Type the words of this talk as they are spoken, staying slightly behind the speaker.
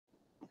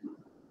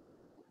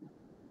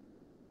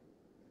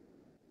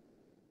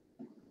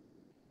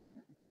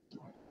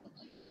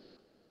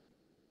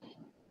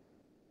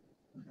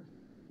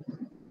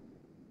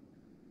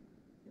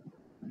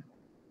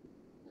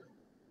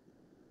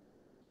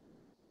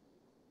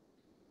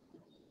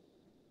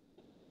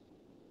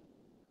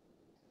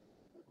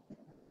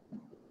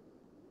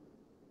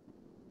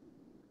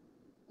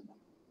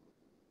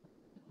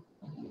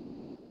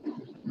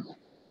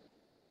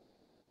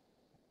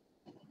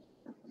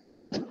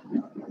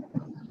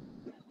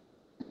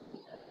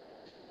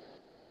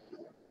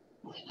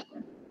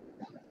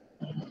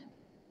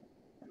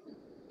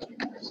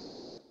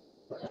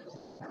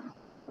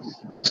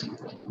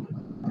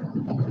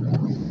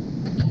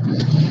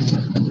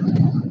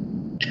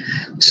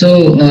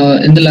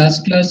In the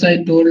last class,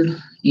 I told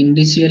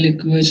indicial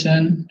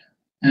equation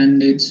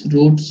and its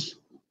roots,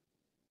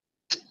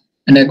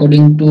 and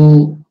according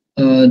to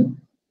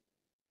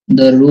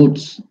the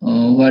roots,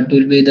 what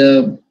will be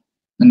the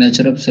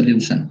nature of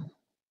solution.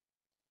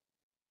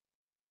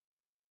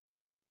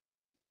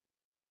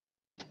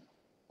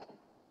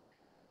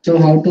 So,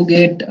 how to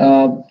get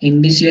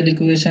indicial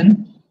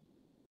equation?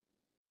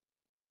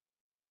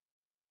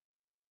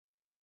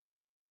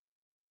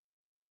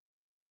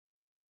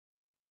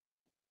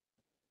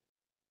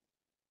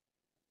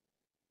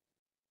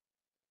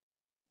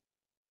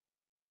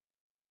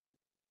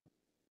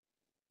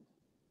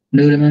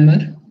 Do you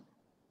remember?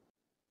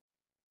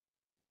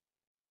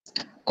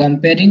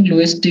 Comparing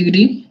lowest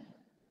degree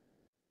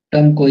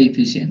term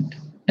coefficient,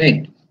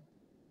 right?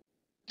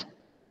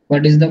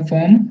 What is the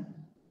form?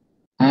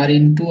 R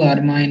into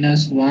R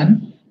minus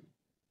 1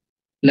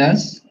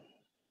 plus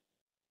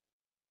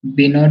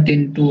B naught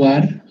into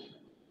R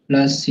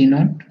plus C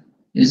naught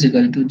is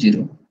equal to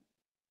 0,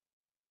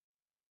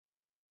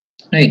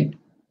 right?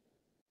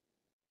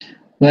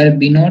 Where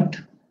B naught,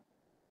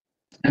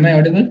 am I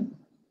audible?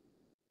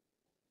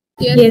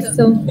 Yes,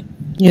 sir.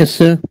 Yes,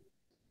 sir.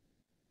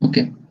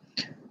 Okay.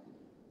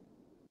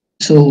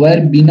 So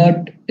where B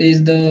naught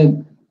is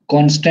the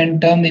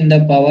constant term in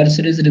the power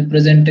series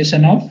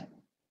representation of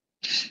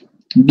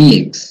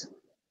Bx,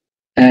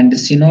 and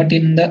C naught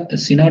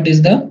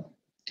is the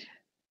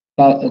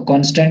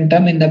constant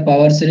term in the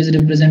power series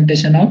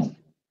representation of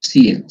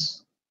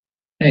Cx,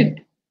 right?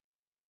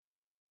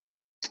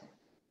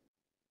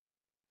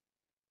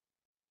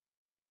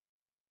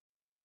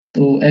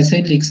 तो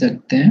ऐसे लिख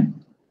सकते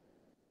हैं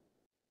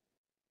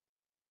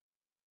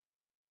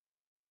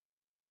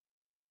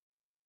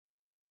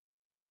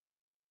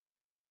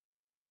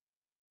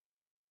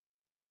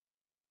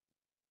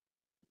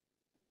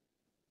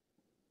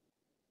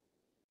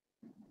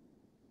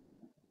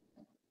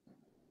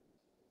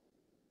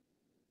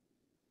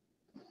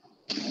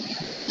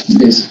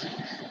this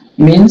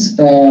means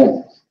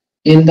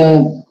in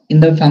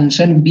the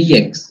function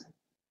bx,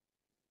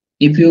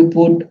 if you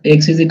put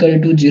x is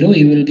equal to 0,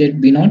 you will get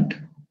b naught,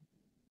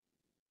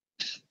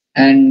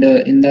 and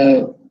in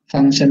the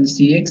function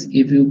cx,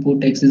 if you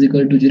put x is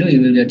equal to 0,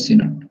 you will get c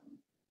naught.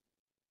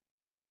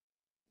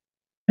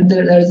 And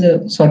there is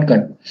a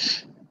shortcut.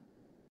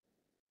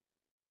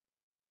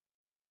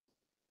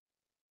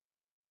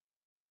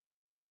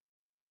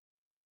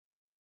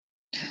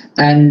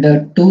 And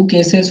three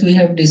cases we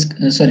have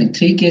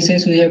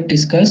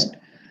discussed.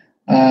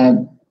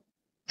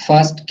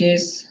 First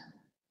case,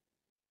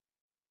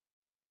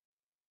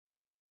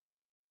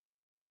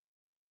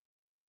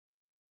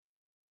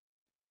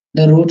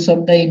 the roots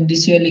of the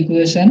indicial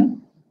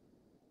equation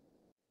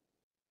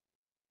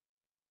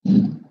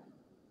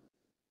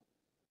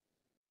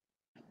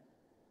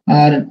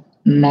are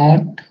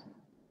not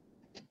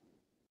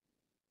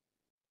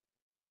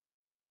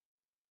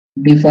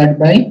differed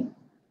by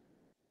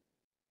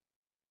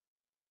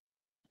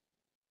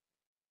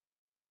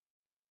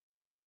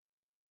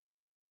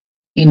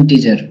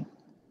integer,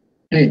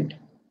 right?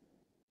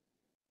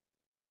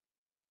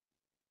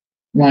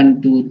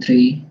 1, 2,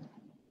 3,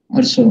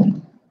 or so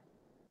on.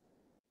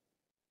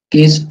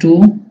 Case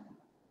 2,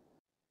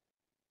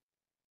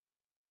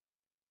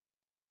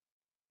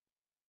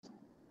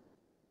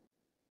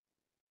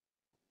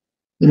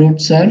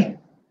 roots are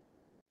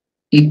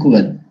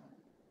equal,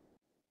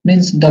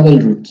 means double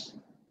roots.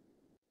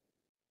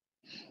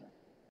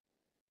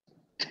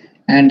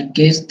 And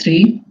case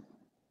 3,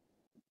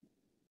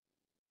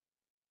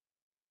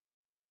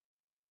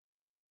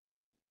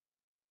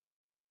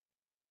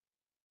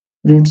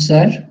 roots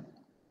are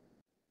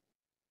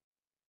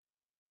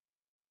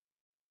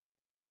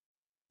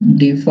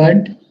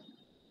differed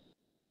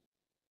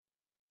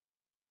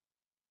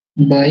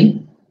by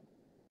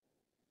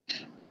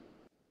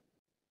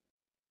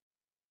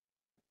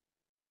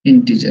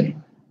integer.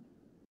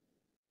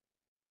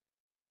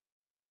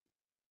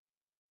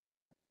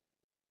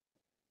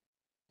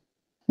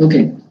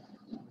 Okay.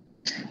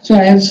 So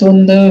I have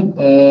shown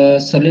the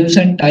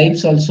solution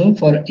types also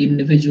for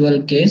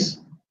individual case.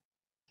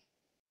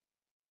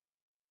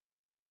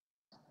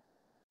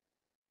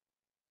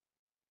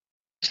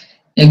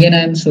 Again, I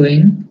am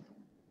showing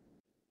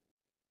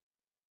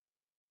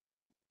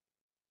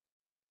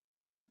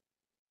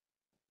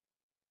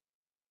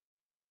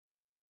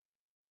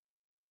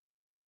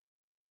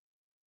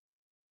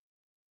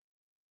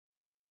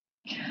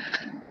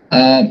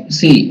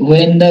see,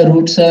 when the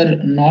roots are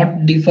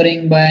not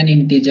differing by an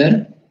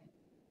integer,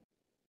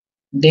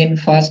 then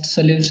first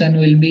solution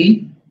will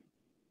be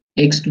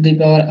x to the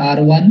power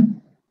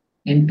r1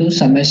 into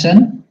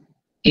summation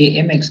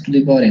am x to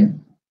the power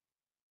m,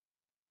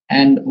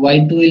 and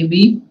y2 will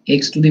be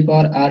x to the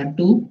power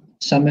r2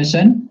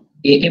 summation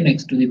am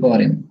x to the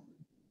power m.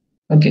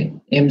 Okay,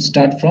 m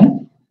start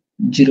from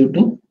 0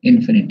 to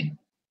infinity.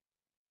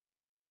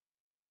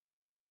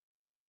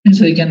 And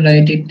so we can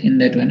write it in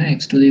that way,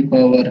 x to the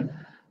power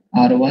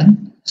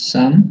r1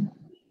 sum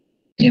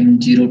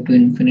m0 to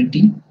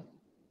infinity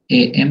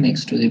am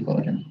x to the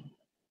power m.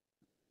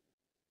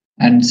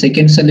 and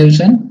second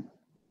solution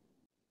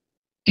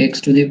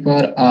x to the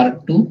power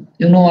r2,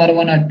 you know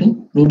r1 r2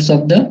 roots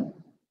of the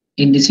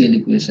initial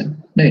equation,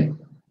 right?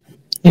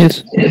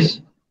 Yes.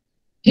 Yes.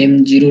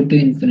 m0 to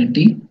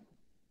infinity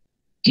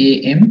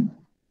am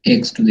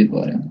x to the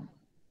power m.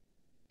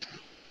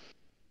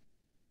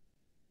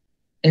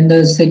 In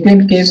the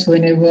second case,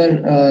 whenever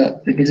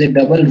it is a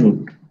double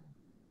root,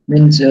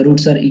 means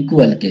roots are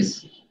equal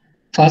case,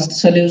 first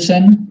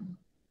solution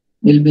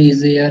will be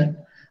easier.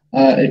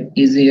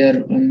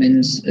 Easier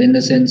means in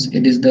the sense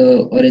it is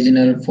the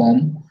original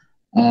form,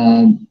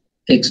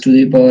 x to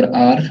the power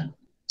r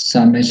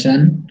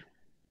summation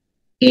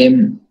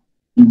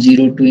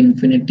m0 to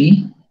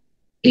infinity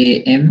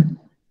am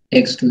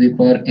x to the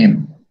power m.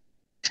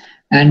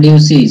 And you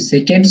see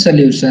second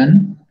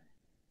solution,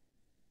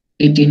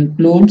 it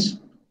includes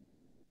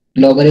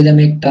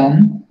logarithmic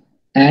term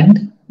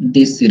and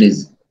this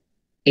series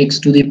x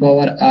to the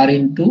power r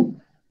into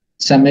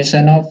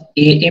summation of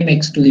am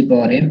x to the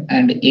power m,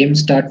 and m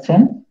start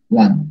from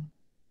 1.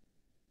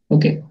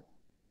 Okay.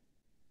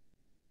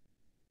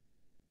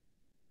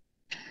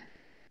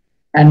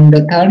 And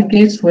the third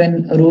case,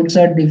 when roots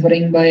are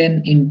differing by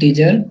an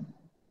integer,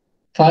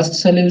 first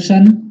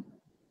solution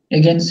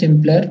again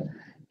simpler,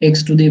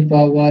 x to the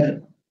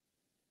power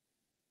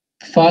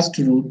first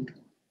root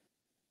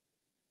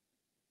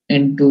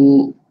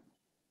into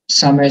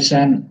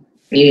summation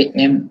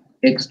am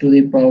x to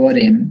the power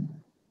m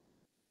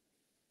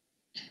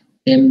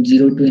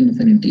m0 to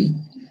infinity.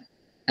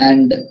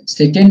 And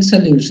second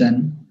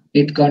solution,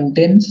 it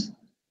contains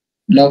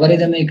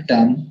logarithmic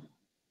term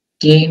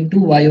k into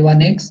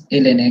y1x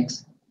ln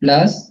x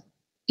plus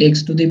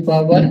x to the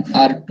power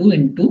r2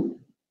 into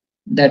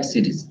that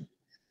series.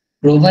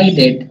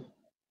 Provided,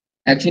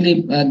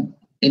 actually,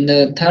 in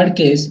the third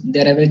case,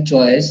 there have a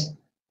choice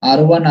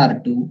r1,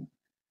 r2.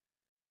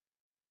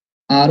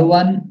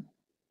 R1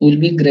 will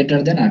be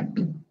greater than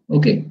R2.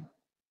 Okay,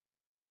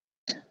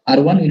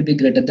 R1 will be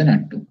greater than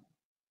R2.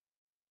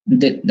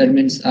 That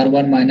means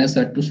R1 minus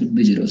R2 should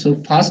be 0. So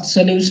first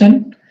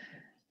solution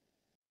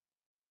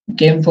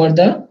came for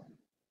the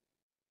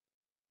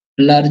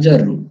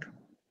larger root.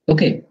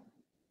 Okay.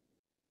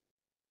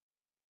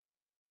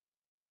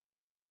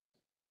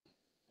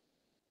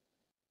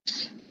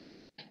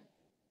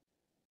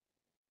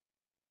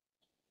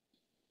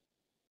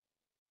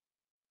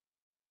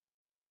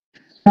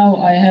 Now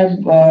I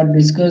have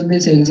discussed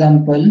this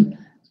example,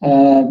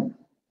 uh,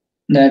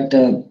 that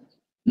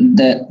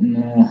the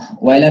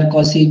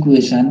Euler-Cauchy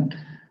equation.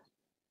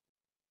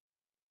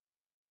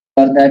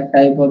 For that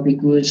type of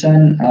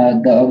equation,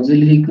 the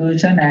auxiliary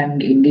equation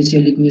and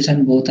initial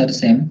equation both are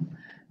same,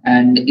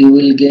 and you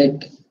will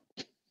get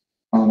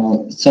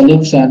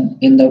solution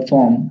in the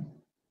form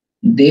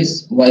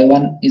this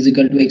y1 is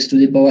equal to x to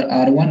the power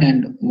r1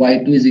 and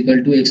y2 is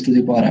equal to x to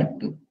the power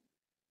r2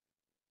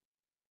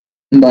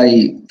 by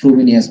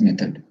Frobenius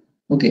method.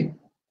 Okay,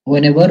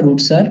 whenever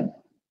roots are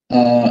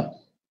uh,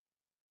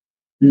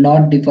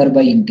 not differ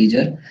by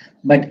integer,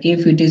 but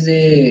if it is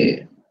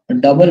a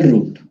double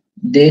root,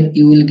 then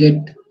you will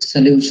get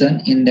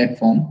solution in that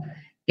form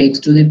x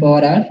to the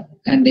power r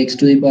and x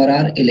to the power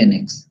r ln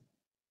x.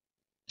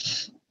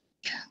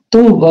 तो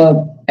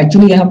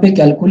actually यहाँ पे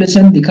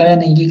calculation दिखाया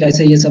नहीं कि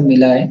कैसे ये सब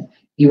मिला है.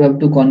 You have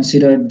to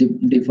consider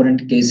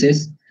different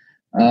cases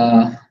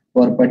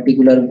for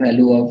particular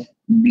value of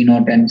b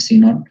naught and c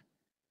naught.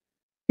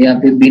 यहाँ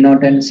पे b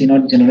naught and c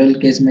naught general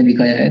case में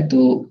दिखाया है, तो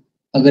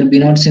अगर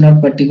b naught c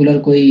naught particular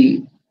कोई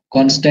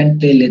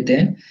कांस्टेंट ले लेते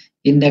हैं,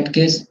 इन दैट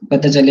केस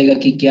पता चलेगा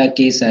कि क्या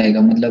केस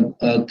आएगा, मतलब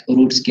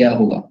रूट्स क्या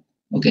होगा.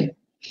 Okay,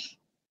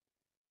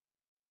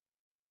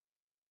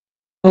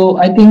 so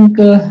I think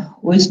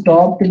we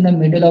stopped in the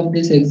middle of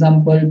this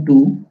example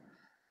too.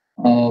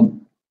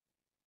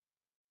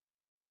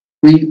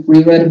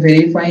 We were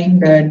verifying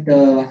that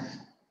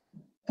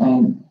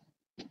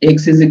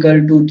x is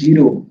equal to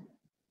 0.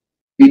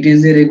 It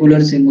is a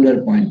regular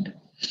singular point,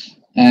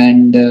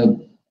 and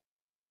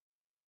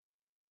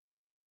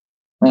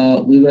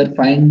we were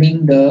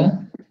finding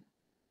the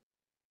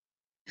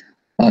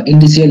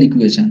initial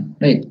equation,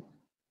 right?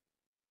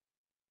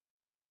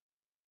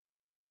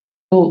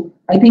 So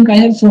I think I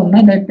have shown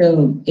now that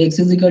x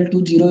is equal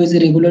to 0 is a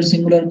regular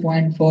singular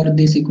point for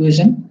this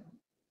equation,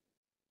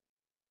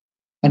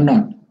 or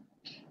not?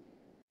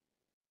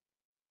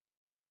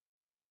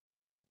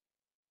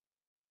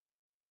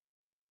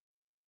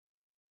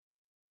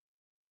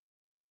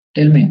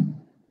 Tell me.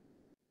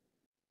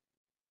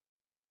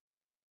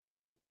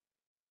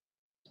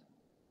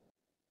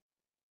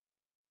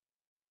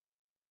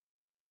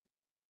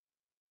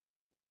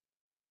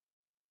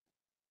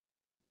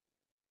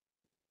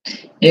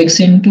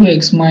 X into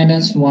x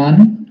minus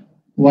 1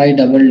 y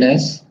double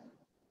dash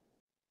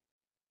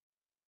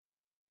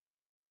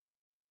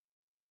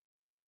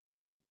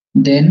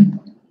then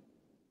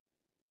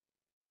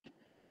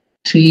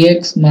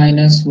 3x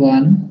minus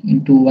 1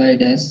 into y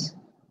dash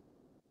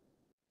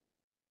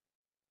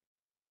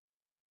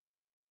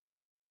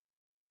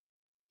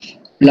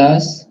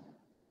plus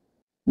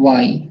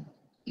y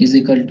is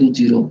equal to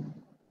 0.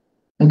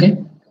 Okay.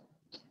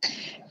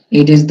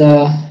 It is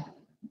the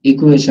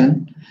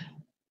equation.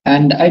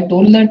 And I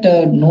told that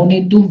no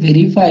need to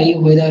verify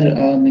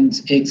whether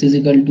means x is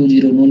equal to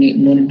 0. No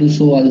need to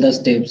show all the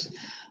steps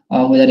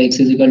whether x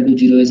is equal to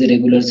 0 is a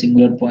regular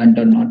singular point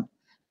or not.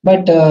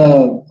 But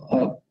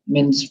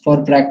means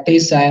for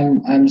practice,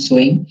 I'm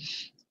showing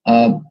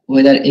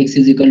whether x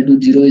is equal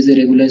to 0 is a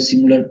regular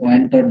singular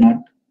point or not.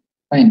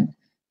 Fine.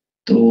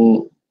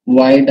 So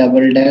y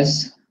double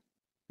dash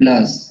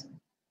plus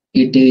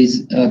it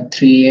is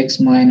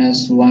 3x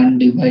minus 1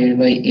 divided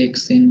by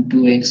x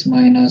into x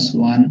minus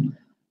 1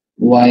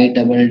 y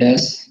double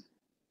dash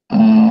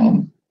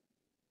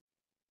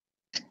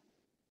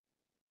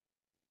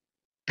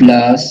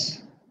plus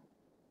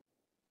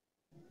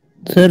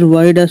Sir,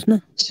 y dash na?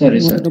 sorry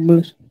Y sir,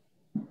 double dash.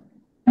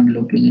 I'm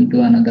looking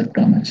into another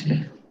term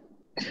actually.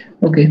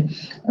 Okay,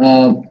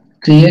 uh,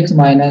 3x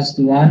minus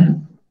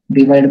 1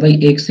 divided by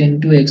x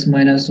into x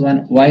minus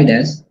 1 y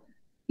dash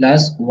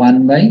plus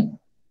 1 by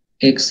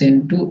x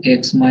into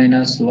x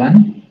minus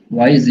 1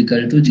 y is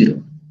equal to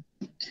 0.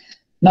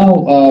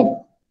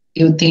 Now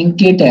you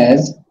think it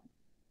as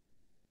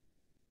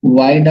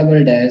y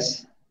double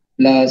dash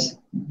plus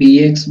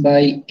bx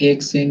by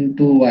x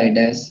into y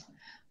dash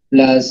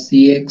plus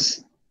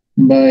cx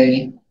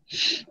by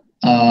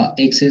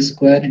x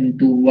square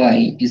into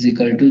y is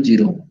equal to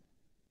 0.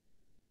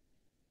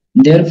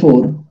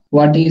 Therefore,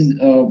 what is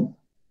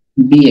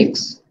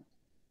bx?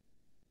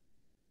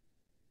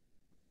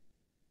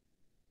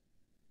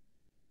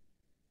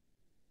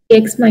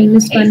 X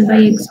minus 1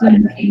 by x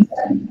minus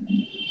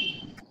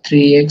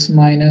 3x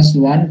minus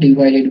 1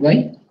 divided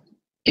by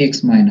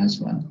x minus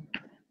 1.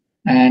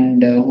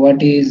 And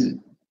what is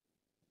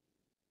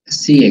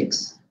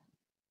cx?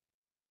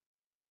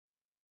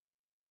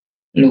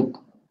 Look,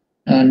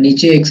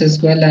 नीचे x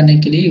square लाने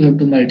के लिए you have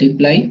to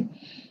multiply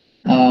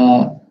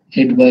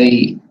it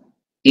by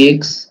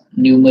x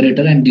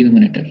numerator and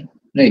denominator,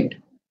 right?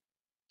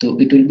 So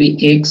it will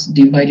be x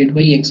divided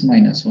by x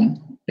minus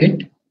 1,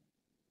 right?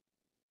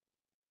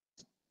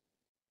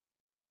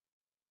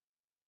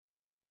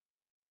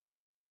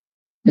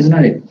 Isn't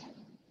that it?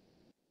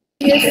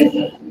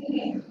 Yes.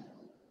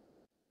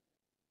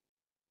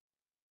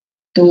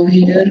 So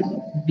here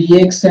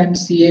bx and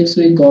cx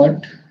we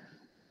got.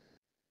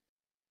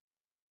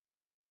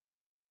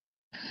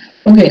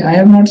 Okay, I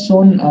have not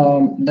shown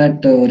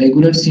that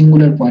regular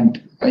singular point.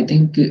 I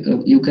think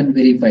you can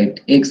verify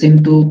it. X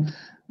into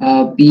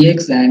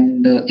px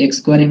and x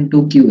square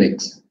into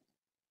qx.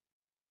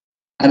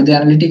 Are they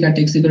analytic at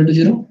x equal to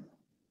 0?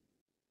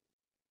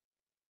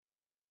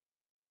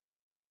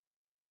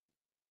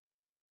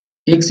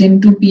 x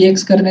into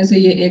px करने से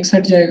ये x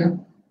हट जाएगा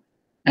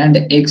and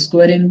x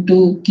square into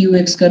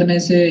qx करने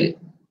से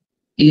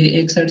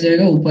ये x हट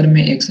जाएगा, ऊपर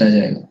में x आ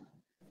जाएगा.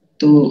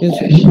 तो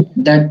Yes, yes.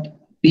 that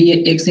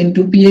x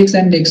into px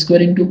and x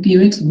square into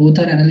qx both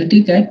are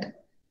analytic at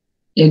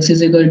x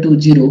is equal to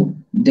 0.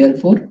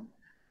 Therefore,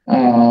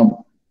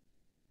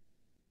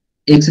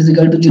 x is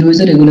equal to 0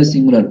 is a regular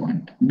singular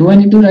point. Do I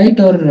need to write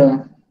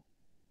or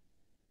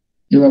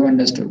you have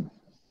understood?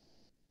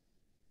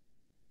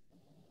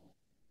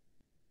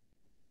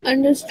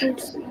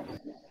 Understood.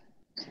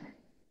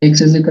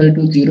 X is equal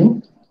to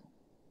 0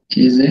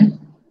 is a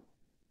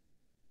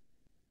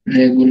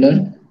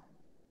regular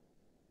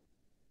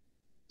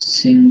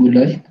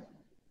singular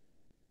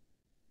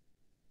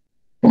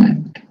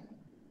point.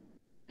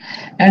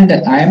 And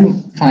I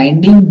am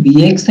finding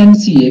bx and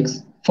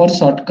cx for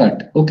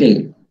shortcut.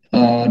 Okay,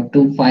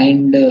 to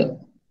find the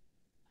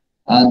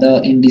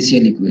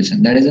indicial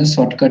equation. That is a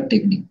shortcut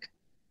technique.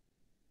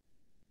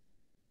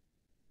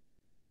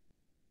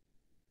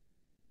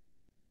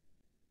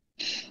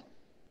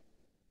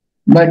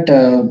 But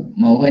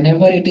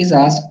whenever it is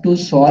asked to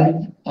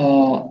solve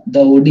the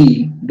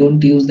ODE,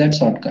 don't use that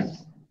shortcut.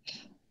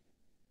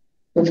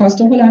 So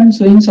first of all, I am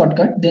showing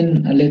shortcut.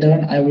 Then later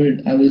on, I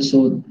will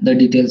show the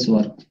details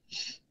work.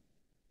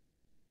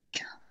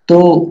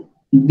 So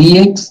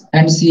bx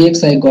and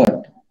cx I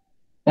got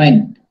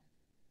fine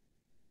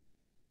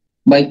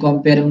by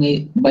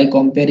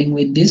comparing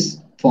with this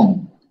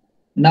form.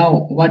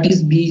 Now what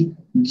is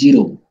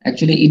b0?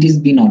 Actually, it is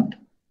b naught.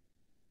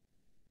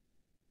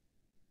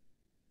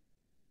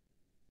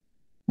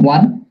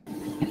 1.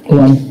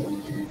 1,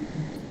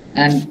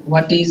 And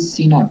what is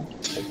c naught?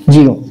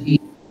 0.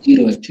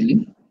 0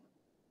 actually.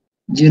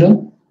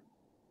 0.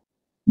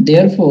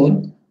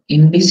 Therefore,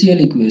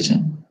 indicial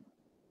equation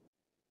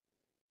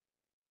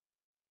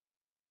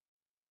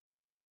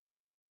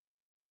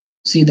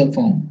see the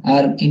form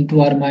r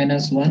into r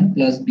minus 1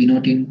 plus b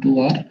naught into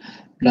r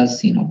plus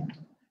c naught.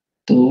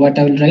 So what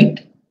I will write?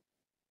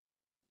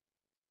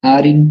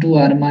 R into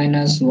r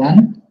minus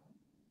 1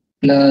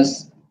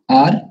 plus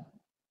r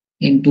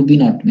into b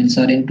naught means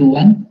r into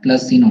 1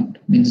 plus c naught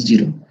means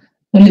 0.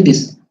 Only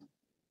this,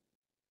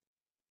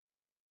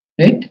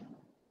 right?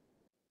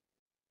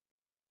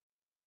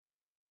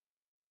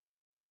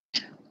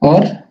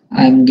 Or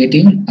I am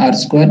getting r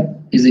square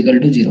is equal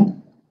to 0.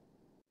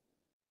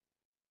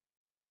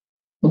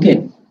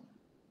 Okay.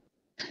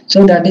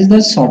 So that is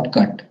the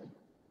shortcut.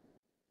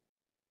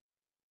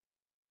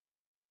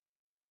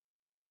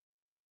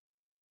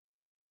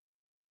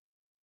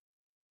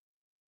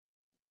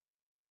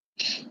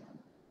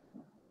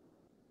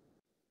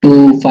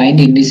 to find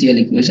initial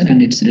equation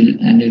and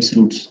its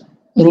roots.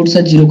 Roots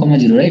are 0,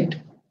 0, right?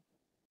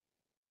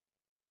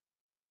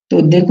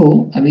 तो देखो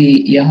अभी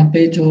यहाँ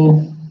पे जो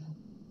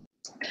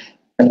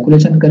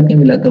calculation करके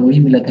मिला था वही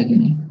मिला था कि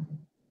नहीं?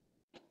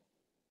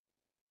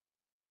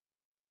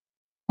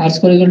 R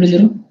square equal to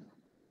 0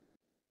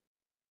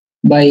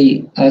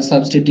 by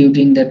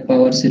substituting that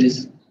power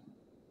series.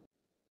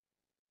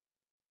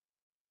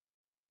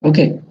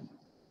 Okay.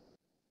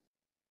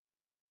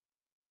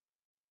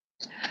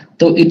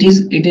 So it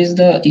is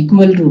the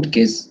equal root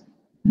case,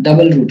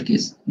 double root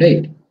case,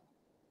 right?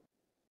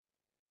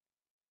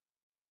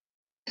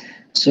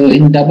 So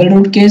in double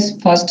root case,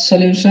 first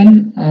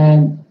solution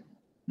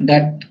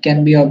that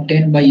can be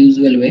obtained by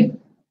usual way.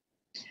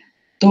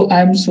 So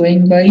I am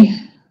showing by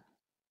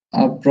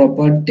a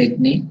proper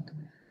technique.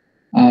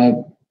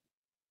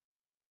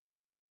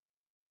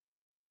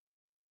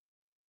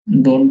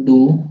 Don't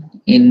do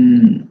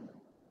in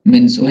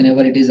means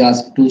whenever it is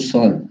asked to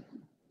solve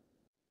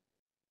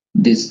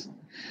this.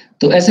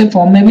 तो ऐसे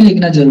form में भी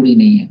लिखना जरूरी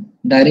नहीं है.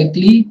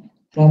 Directly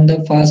from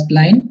the first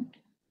line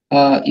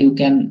you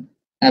can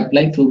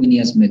apply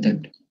Frobenius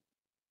method.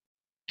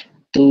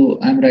 So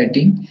I am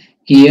writing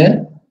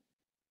here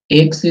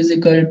x is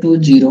equal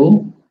to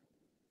 0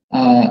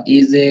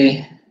 is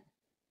a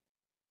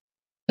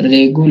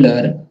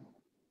regular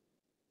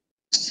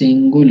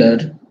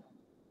singular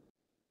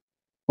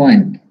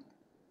point.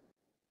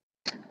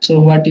 So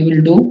what you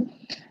will do,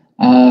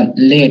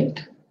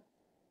 let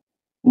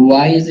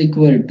y is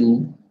equal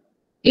to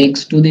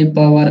x to the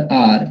power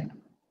r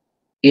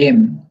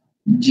m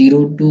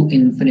 0 to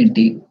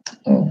infinity.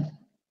 Oh,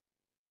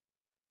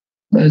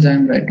 because I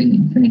am writing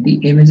infinity,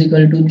 m is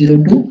equal to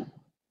 0 to,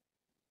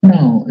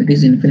 no, it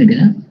is infinity,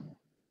 huh?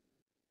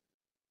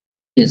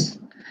 Yes,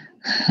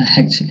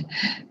 actually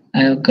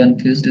I am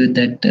confused with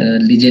that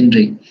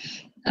legendary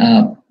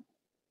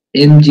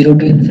m 0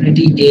 to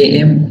infinity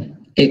am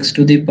x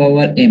to the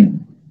power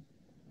m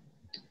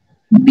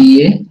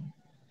be a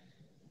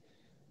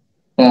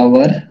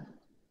power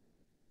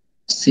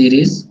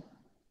series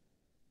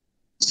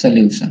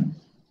solution.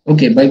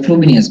 Okay, by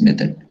Frobenius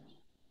method.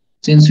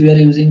 Since we are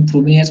using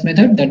Frobenius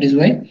method, that is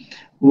why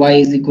y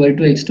is equal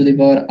to x to the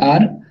power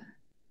r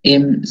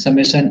m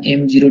summation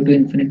m 0 to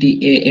infinity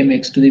a m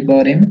x to the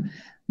power m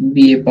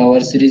be a power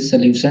series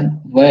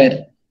solution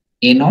where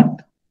a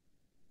naught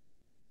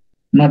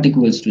not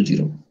equals to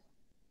 0.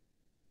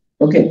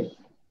 Okay.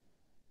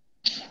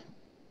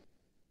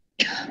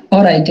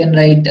 Or I can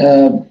write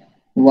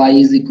y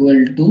is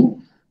equal to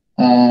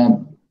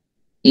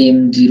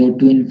m 0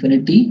 to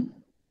infinity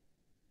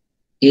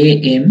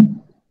a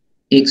m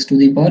x to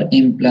the power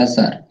m plus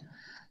r.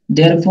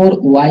 Therefore,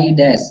 y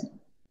dash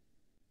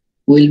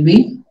will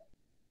be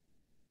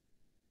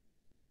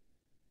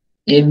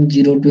m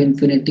 0 to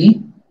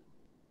infinity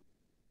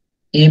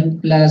m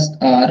plus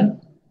r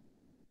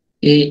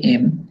a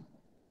m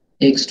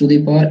x to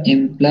the power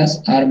m plus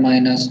r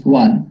minus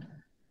 1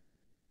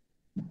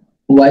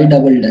 y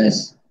double dash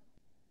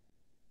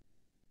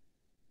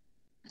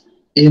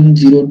m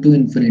 0 to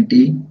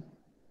infinity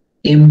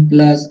m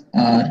plus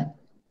r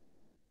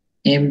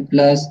m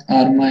plus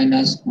r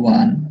minus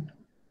 1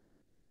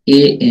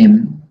 a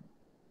m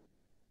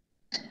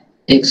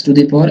x to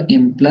the power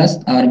m plus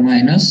r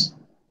minus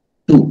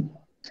 2.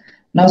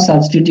 Now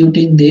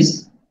substituting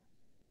this,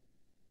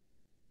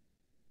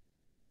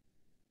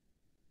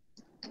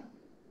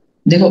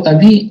 देखो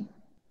अभी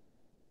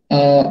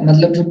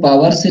मतलब जो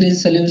power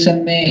series solution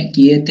में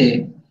किए थे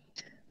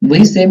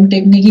वही same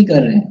technique ही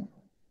कर रहे हैं.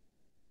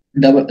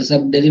 डबल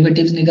सब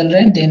डेरिवेटिव्स निकल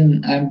रहे हैं,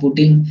 then I am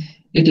putting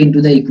it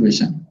into the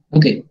equation.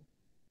 Okay,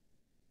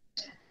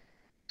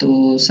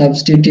 तो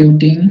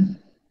substituting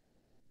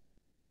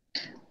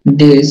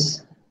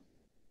this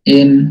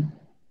in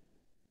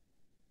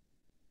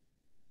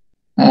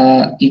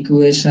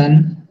equation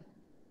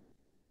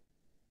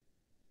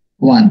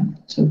 1.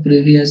 So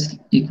previous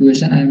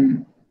equation I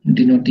am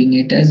denoting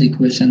it as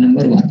equation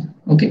number 1.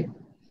 Okay,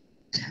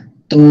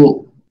 so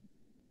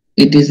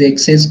it is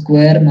x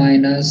square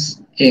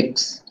minus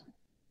x.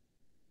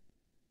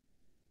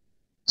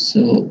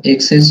 So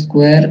x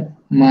square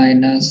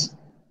minus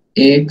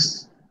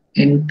x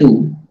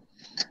into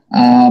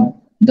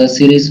the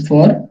series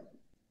for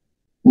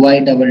y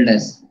double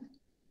dash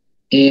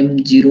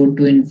m 0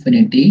 to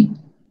infinity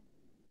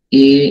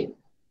a.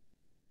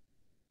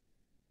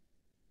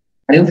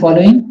 Are you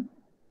following?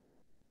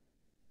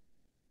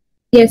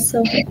 Yes,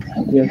 sir.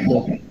 Yes,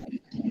 sir.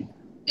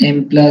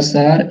 M plus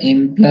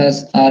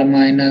r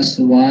minus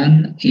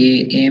 1 a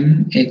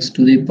m x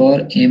to the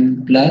power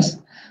m plus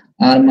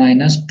r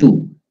minus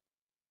 2.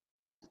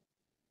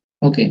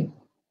 Okay,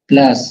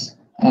 plus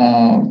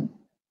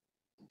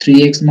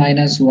 3x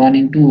minus 1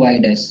 into y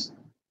dash.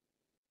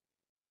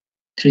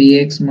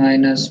 3x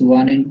minus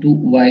 1 into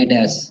y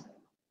dash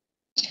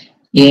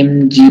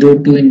m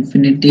 0 to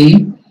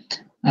infinity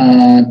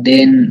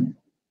then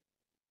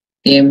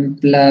m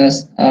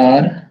plus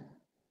r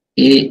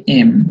a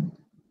m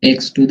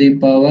x to the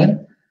power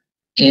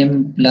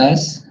m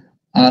plus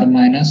r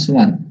minus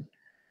 1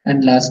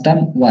 and last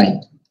term y,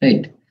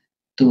 right?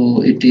 So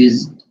it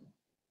is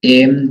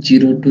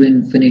m0 to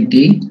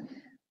infinity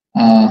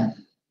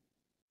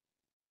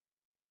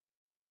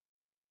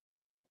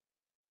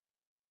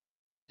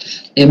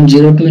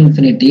m0 to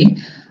infinity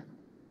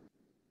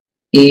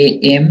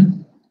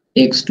am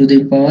x to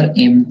the power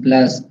m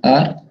plus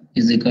r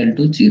is equal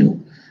to 0.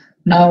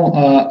 Now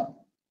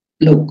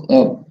look,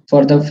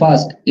 for the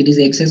first it is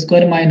x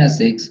square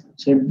minus x,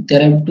 so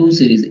there are two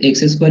series,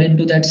 x square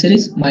into that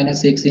series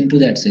minus x into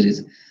that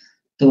series.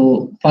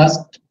 So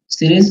first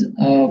series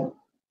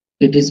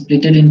it is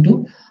split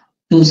into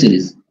two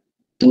series.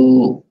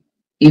 So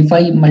if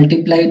I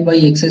multiply it by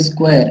x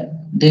square,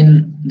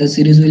 then the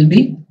series will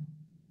be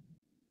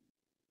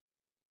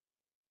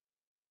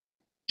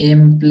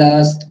m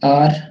plus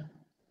r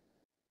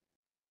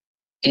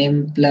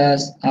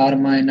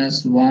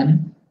minus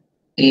 1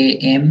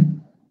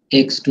 am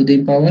x to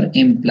the power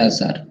m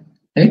plus r,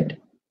 right?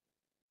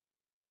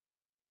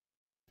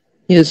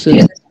 Yes, sir.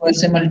 x square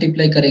से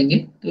multiply करेंगे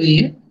तो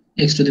ये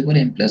x to the power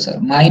m plus r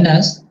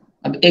minus,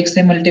 अब x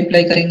से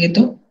multiply करेंगे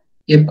तो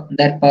ये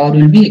that power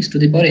will be x to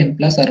the power m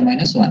plus r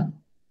minus 1.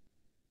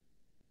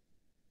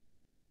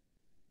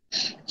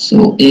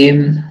 So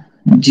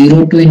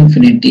m0 to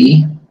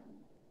infinity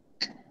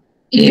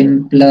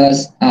m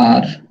plus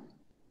r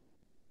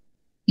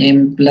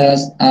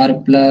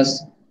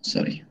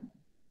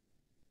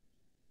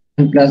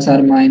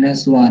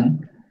minus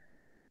 1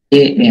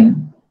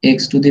 am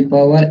x to the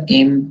power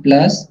m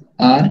plus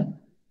r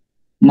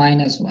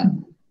minus 1.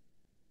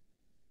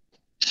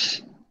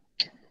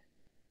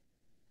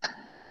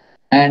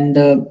 And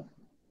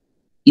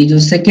ये जो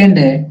second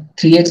है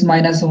 3x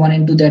minus 1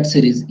 into that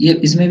series, ये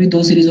इसमें भी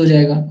दो series हो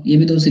जाएगा, ये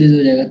भी दो सीरीज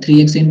हो जाएगा,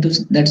 3x into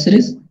that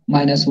series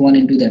minus 1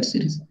 into that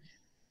series.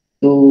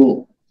 तो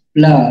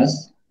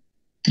प्लस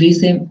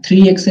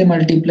 3x से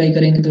मल्टीप्लाई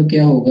करेंगे तो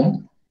क्या होगा,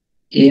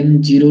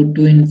 m0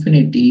 to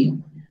infinity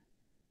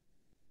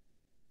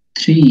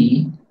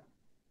 3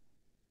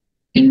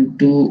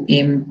 into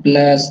m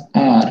plus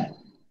r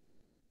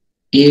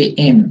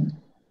am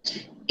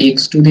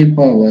x to the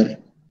power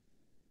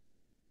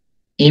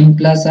m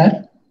plus r,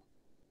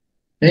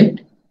 right.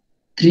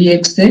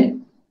 3x से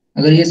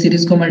अगर ये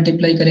सीरीज को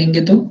मल्टीप्लाई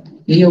करेंगे तो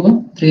यही होगा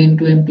 3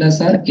 into m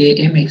plus r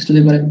am x to the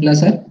power m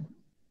plus r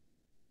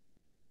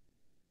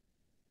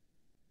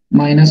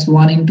minus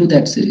 1 into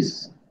that series.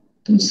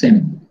 तो same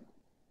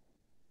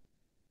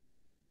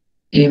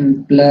m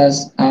plus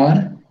r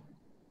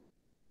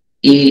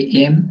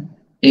am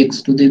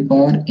x to the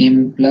power m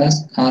plus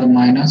r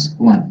minus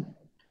 1.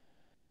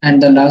 And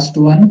the last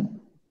one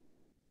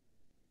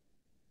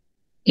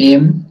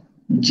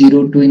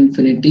m0 to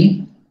infinity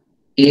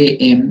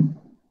am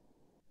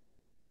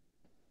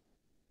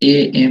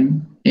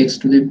x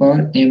to the power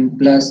m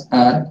plus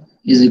r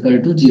is equal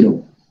to 0.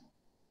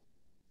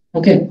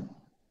 Okay,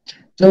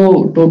 so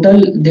total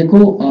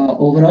देखो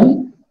overall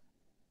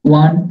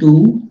 1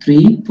 2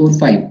 3 4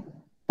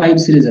 5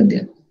 series are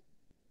there.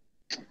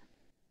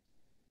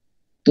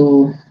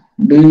 So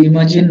do you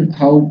imagine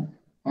how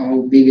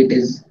big it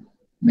is,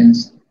 means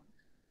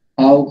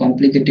how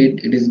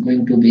complicated it is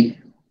going to be?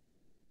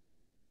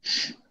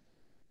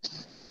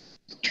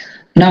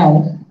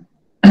 Now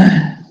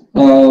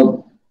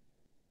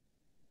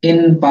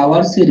in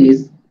power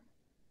series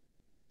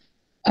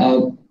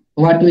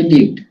what we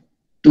did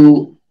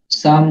to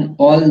sum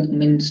all,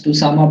 means to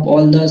sum up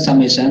all the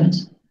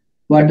summations,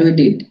 what we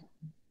did,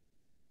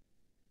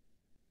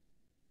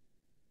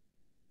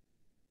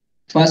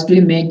 first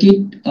we make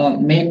it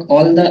make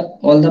all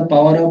the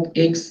power of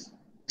x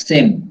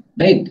same,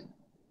 right.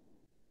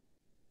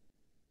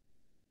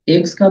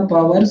 x का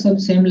power सब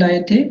same लाए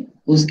थे,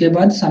 उसके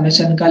बाद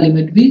summation का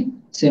limit भी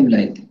same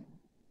लाए थे.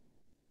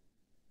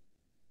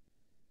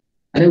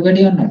 Are you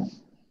getting or not?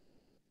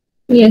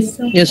 Yes,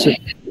 sir. Yes, sir.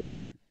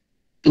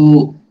 तो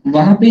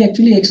वहां पे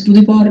actually x to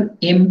the power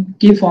m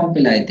के फॉर्म पे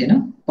लाए थे ना,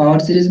 पावर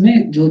सीरीज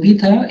में जो भी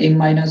था m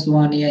minus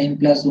 1 या m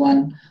plus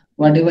 1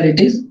 whatever it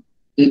is,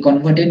 we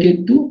converted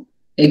it to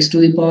x to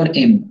the power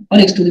m or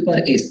x to the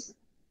power s.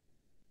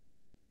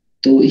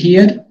 So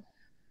here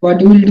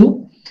what you will do,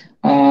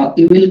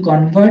 you will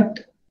convert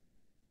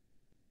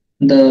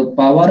the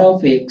power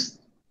of x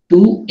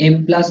to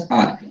m plus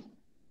r.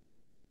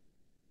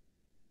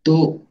 तो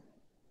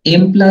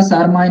m plus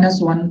r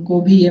minus 1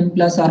 को भी m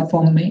plus r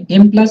form में,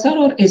 m plus r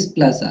और s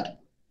plus r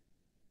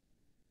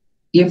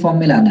ये form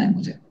में लाना है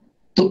मुझे.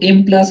 तो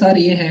m plus r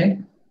ये है,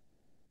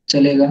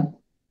 चलेगा,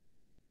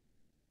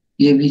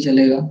 ये भी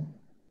चलेगा,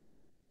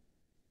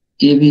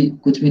 ये भी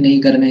कुछ भी नहीं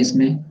करना है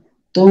इसमें.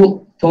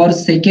 तो for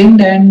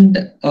second and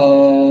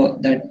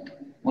that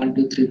 1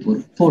 2 3 4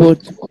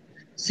 fourth,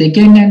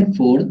 second and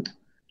fourth,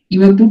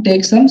 you have to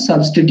take some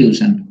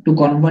substitution to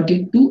convert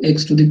it to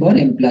x to the power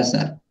m plus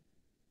r.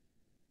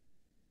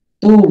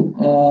 So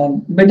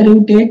better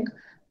you take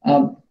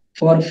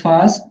for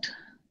first,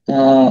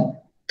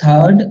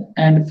 third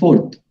and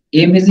fourth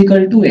m is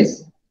equal to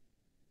s,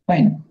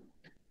 fine.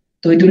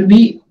 So it will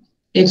be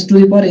x to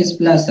the power s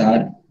plus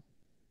r,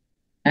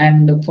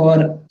 and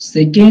for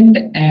second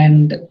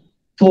and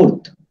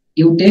fourth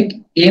you take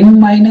m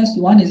minus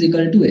 1 is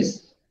equal to s.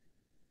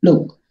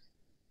 look,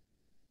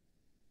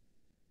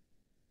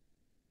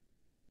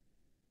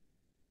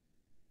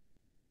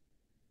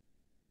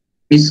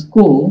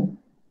 इसको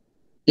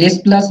S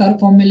plus are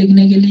form में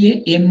लिखने के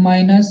लिए m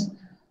minus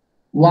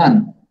one,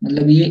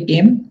 मतलब ये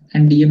m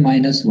and ये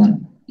minus one,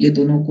 ये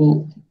दोनों को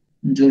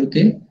जोड़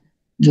के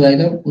जो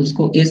आएगा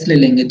उसको s ले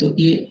लेंगे, तो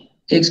ये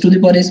x to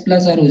the power s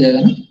plus are हो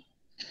जाएगा ना।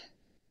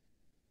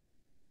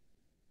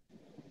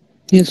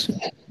 Yes, sir.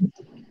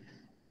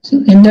 So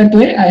in that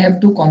way, I have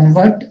to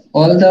convert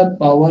all the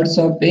powers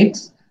of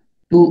x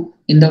to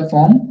in the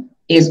form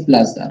s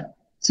plus r.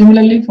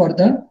 Similarly for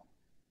the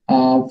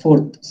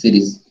fourth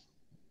series.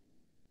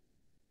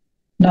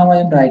 Now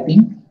I am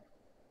writing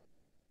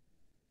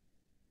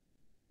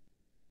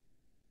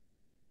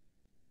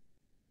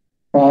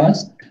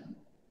first,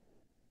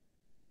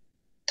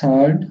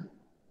 third,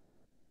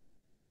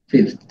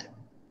 fifth.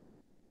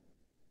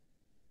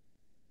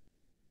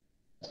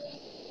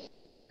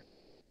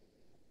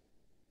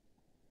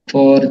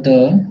 For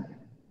the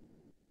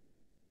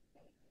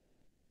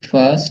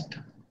first,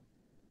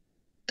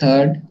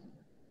 third,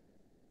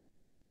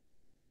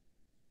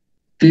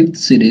 fifth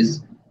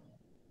series,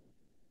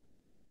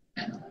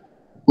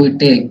 we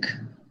take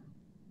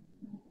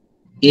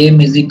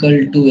m is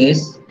equal to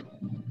s,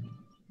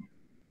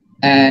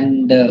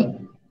 and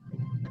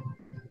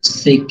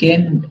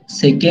second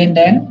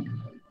and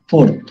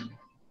fourth.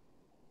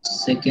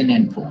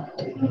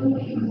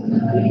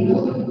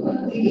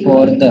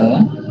 For the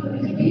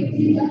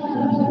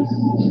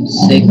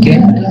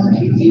second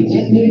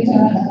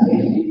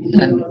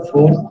and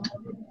fourth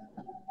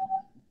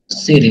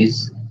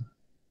series,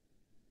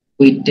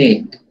 we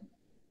take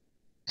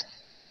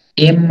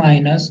m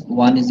minus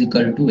 1 is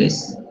equal to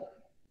s.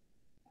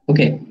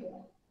 Okay.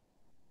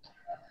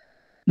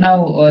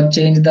 Now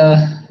change the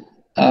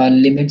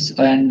limits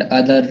and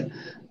other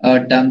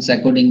terms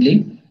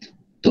accordingly.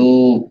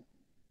 So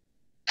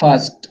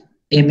first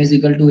m is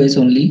equal to s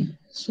only.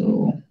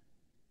 So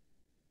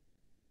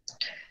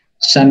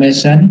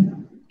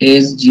summation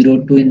is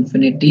 0 to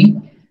infinity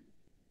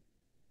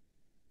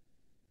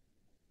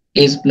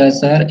s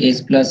plus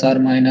r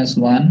minus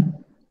 1,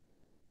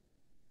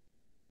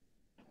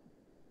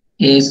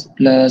 s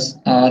plus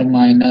r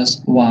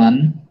minus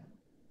 1,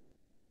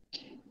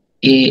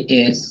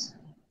 as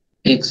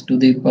x to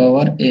the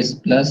power s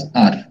plus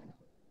r,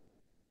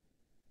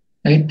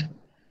 right?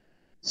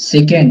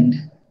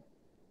 Second,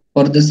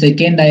 for the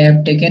second I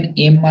have taken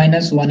m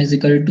minus 1 is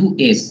equal to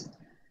s.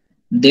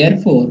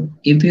 Therefore,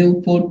 if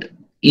you put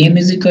m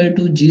is equal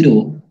to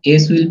 0,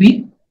 s will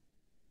be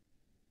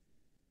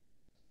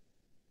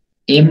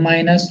m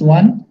minus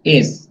 1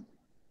 s.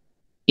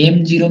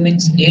 m 0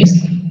 means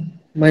s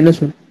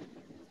 -1.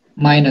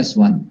 minus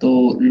 1. So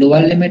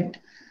lower limit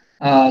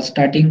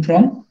starting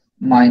from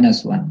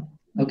minus 1.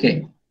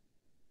 Okay.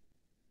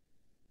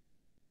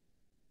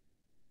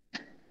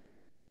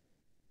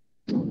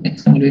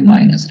 Next one will be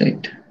minus,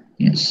 right?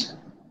 Yes.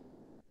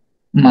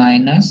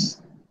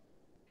 Minus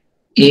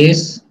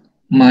s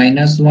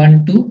minus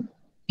 1 to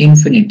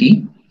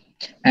infinity,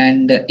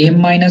 and m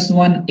minus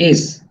 1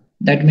 s,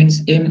 that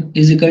means m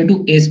is equal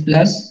to s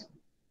plus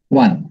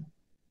 1.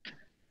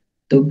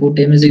 So put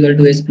m is equal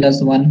to s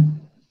plus 1,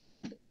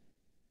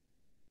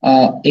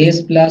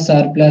 s plus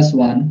r plus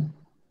 1,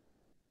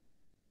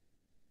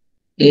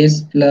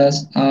 s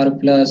plus r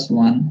plus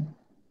 1,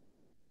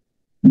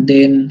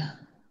 then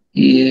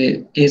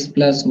s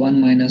plus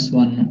 1 minus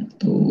 1,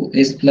 so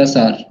s plus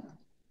r,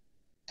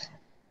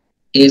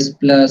 s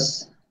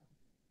plus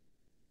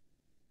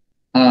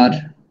r,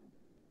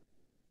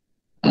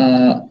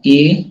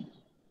 a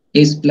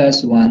s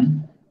plus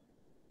 1,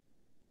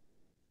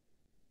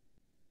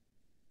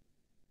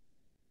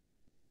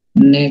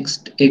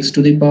 next x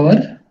to the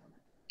power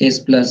s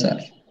plus r.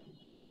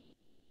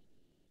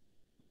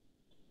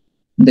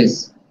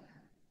 This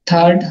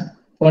third,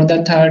 for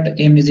the third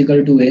m is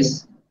equal to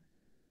s,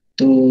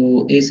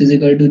 so s is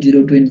equal to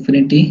 0 to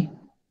infinity,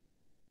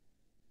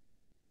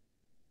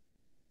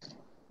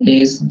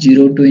 s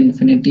 0 to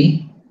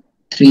infinity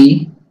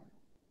 3,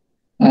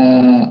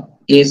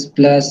 s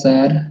plus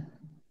r,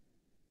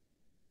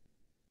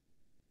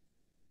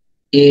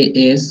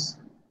 as,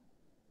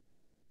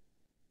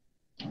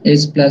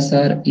 s plus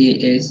r,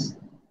 as,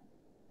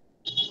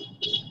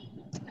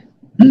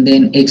 and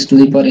then x to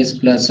the power s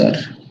plus r.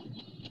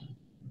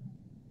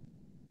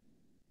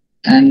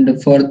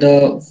 And for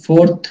the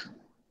fourth,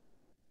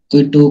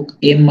 we took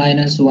m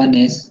minus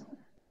 1s,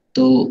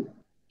 so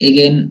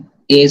again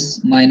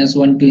s minus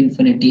 1 to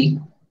infinity,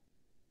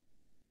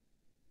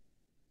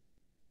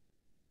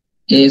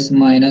 s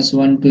minus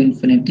 1 to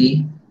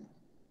infinity,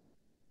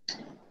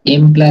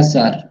 m plus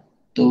r,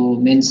 so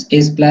means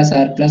s plus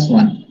r plus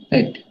 1,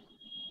 right?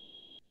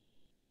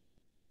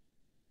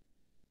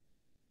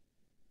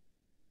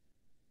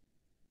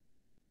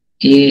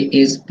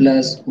 As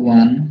plus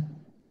 1,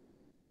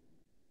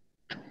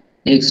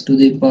 x to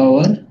the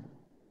power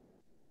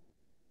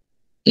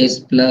s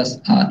plus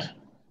r,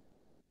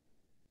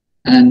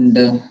 and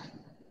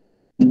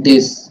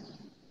this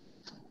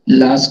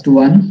last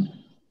one,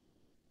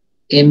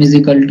 m is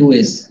equal to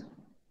s,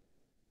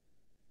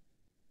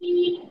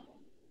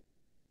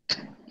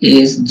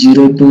 is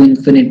 0 to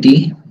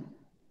infinity,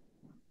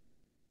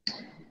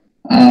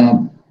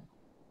 a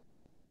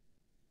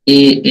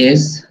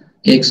is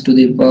x to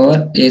the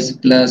power s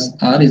plus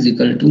r is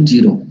equal to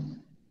 0.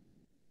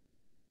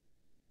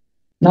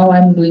 Now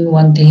I'm doing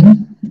one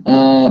thing.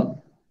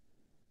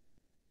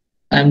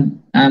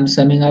 I'm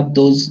summing up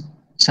those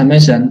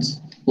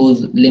summations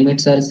whose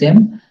limits are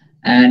same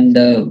and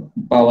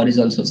power is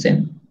also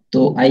same.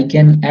 So I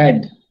can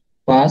add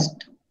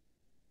first,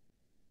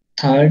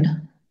 third,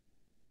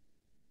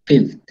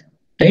 fifth,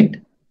 right?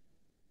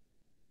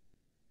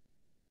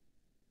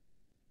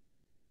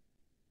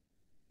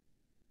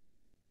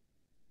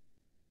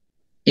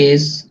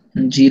 Is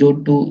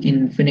 0 to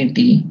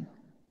infinity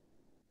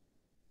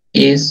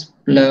s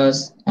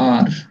plus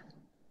r,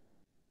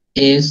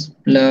 s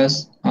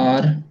plus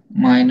r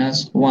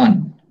minus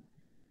 1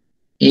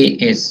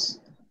 as.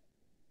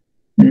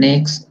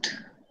 Next,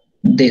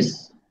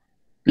 this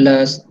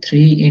plus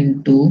 3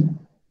 into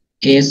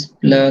s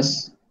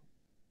plus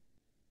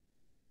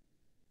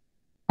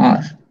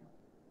r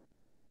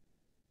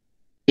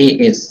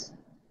as,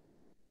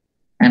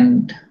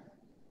 and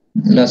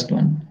last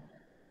one.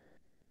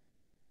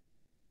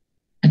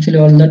 Actually,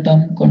 all the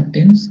term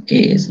contains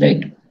as,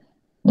 right?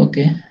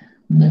 Okay,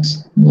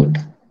 that's good.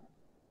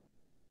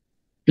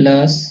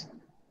 Plus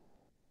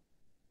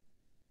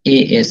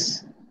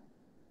as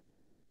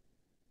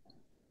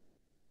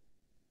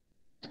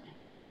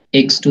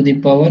x to the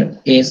power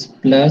s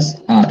plus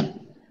r,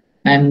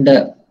 and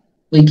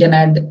we can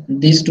add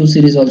these two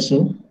series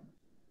also,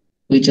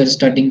 which are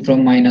starting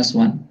from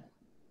 -1.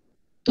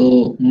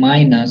 So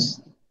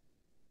minus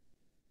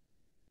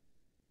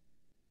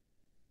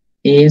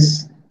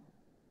s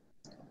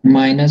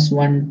minus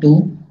 1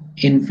 to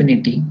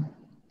infinity,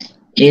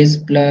 s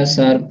plus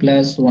r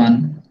plus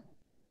 1,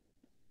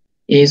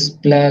 s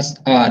plus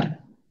r,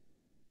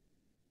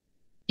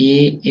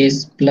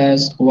 as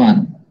plus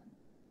 1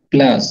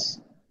 plus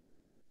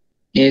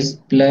s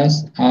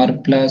plus r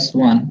plus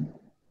 1,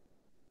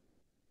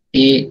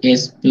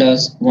 as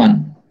plus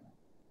 1,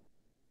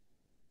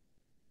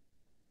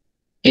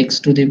 x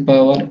to the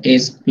power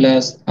s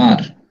plus r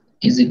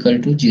is equal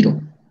to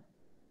 0.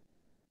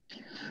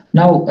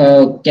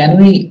 Now, can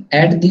we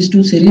add these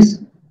two series?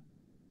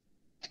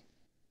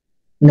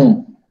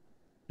 No,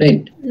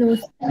 right? No.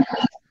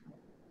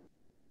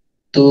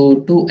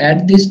 So to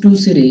add these two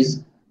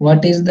series,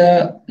 what is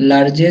the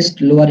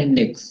largest lower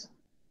index?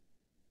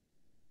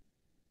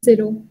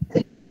 0.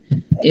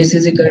 S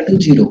is equal to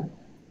 0.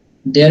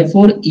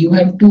 Therefore, you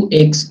have to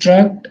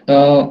extract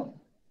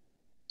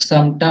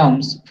some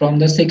terms from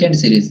the second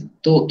series.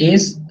 So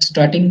s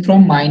starting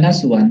from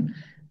 -1,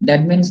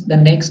 that means the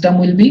next term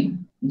will be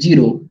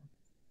 0.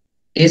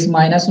 S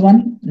minus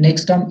 1,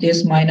 next term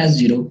s minus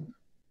 0,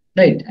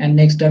 right? And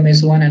next term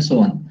s1 and so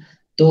on.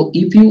 So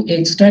if you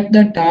extract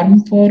the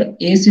term for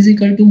s is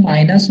equal to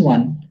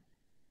 -1,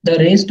 the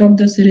rest of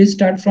the series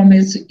start from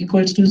s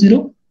equals to 0.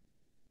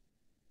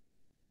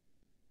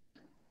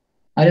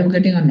 Are you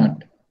getting or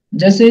not?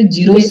 जैसे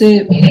zero Yes. से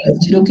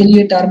zero के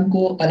लिए term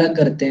को अलग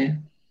करते हैं,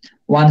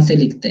 1 से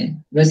लिखते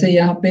हैं, वैसे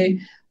यहाँ पे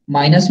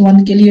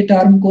 -1 के लिए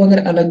टर्म को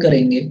अगर अलग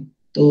करेंगे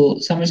तो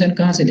समेशन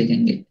कहाँ से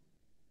लिखेंगे?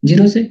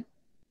 0 से.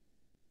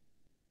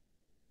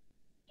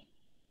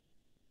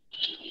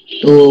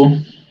 तो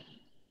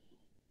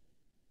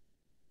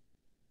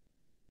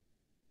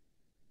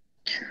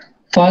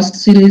first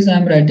series I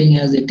am writing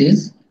as it is,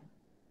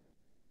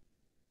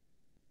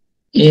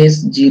 s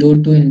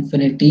 0 to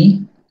infinity,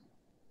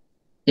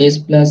 s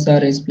plus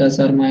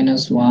r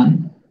minus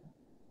 1,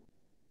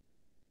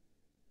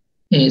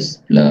 s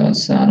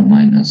plus r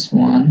minus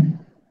 1,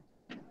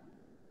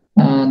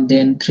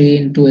 then 3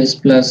 into s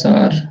plus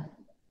r,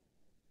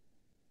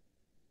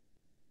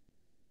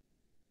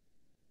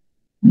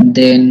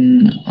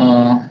 then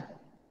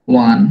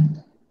 1,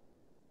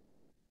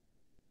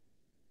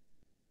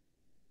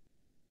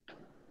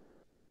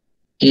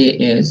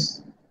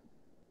 as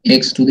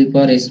x to the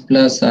power s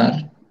plus r.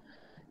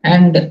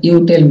 And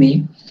you tell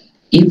me,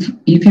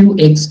 if you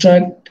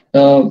extract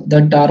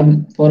the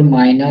term for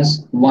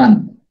 -1,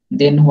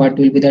 then what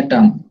will be the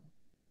term?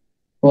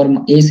 For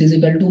s is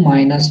equal to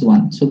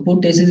 -1. So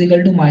put s is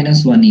equal to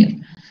 -1 here.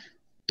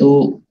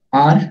 So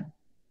r,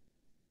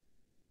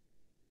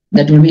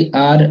 that will be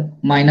r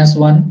minus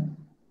 1.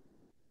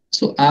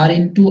 So r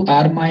into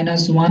r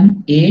minus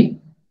 1, a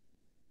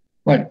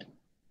what?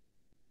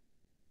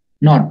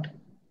 Not.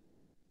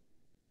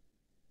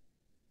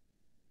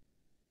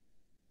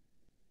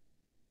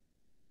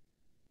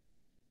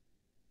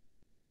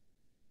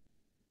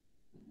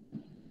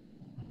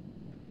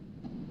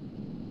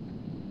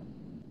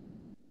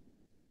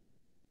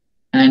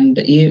 And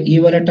a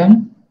वाला term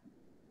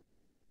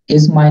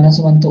is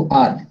 -1, तो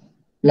r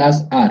plus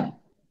r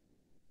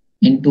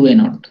into a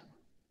naught.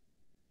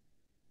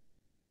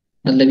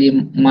 मतलब ये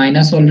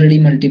minus already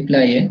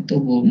multiply है तो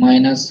वो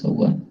minus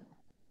होगा.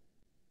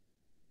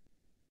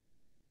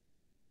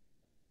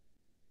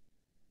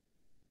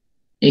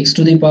 x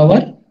to the power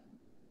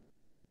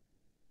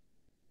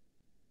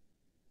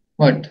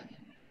what?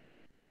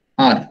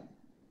 r.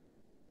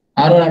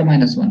 r और r r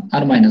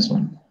minus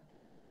 1.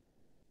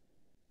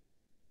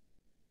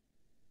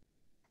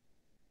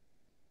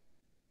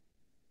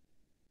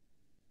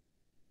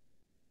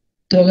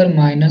 तो अगर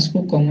माइनस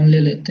को कॉमन ले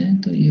लेते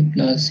हैं तो ये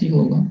प्लस ही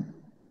होगा.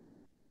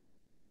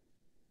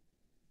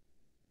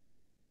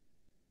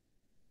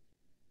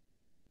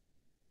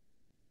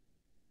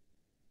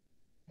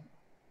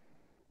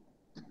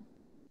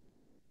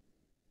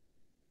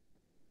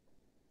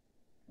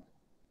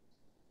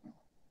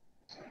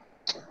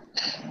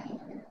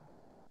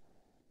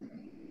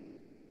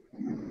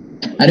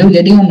 Are you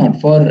getting or not?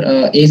 For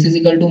s is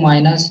equal to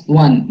minus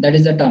 1, that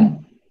is the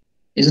term,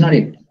 is not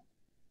it?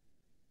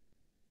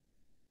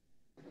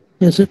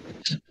 Yes, sir.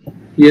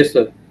 Yes,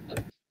 sir.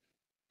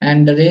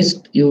 And the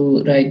rest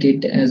you write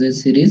it as a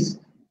series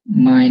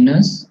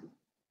minus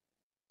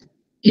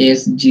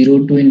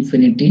s0 to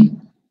infinity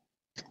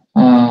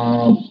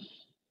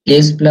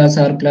s plus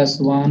r plus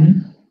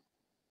 1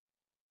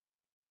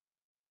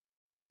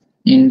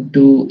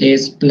 into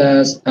s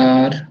plus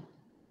r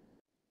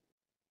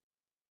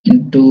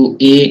into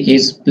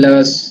as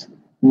plus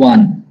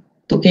 1.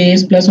 तो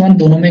as plus 1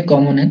 दोनों में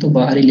common है तो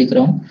बाहर ही लिख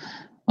रहा हूँ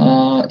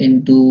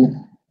into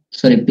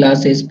sorry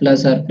plus s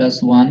plus r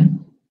plus 1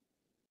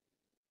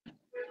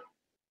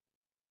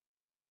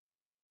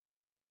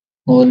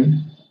 whole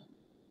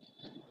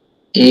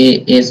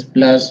as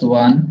plus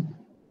 1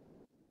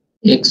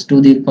 x to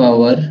the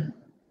power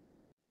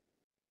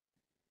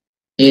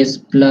s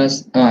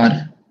plus r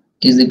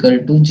is equal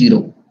to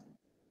 0.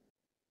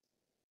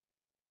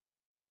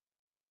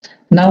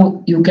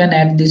 Now you can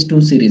add these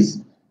two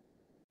series.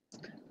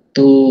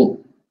 So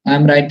I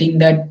am writing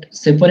that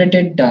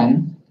separated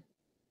term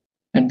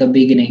at the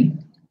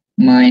beginning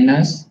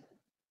minus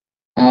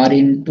r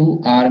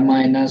into r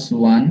minus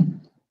 1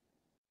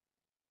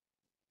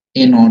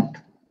 a naught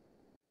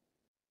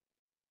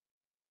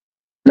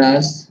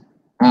plus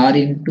r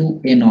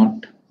into a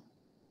naught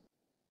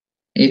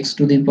x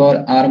to the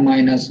power r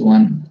minus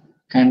 1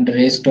 and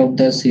rest of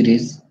the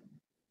series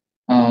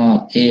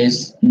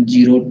is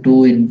 0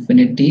 to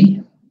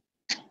infinity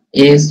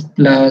s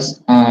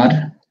plus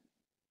r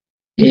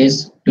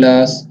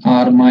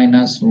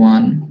minus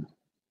 1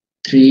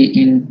 3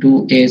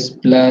 into s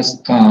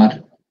plus r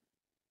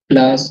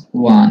plus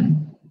 1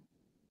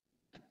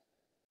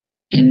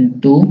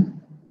 into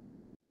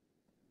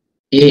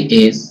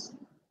as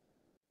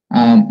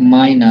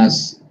minus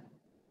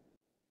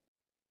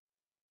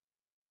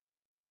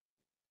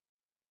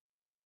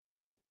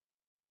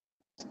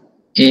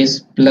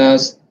s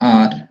plus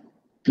r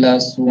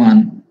plus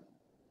 1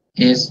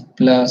 s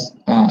plus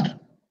r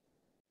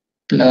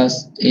plus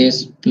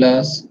s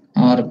plus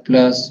r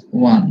plus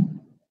 1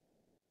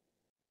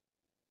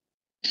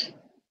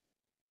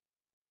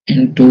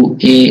 into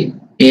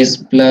as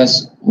plus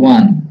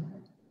 1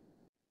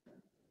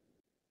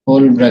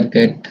 whole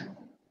bracket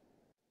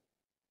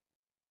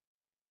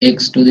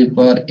x to the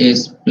power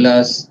s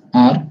plus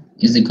r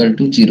is equal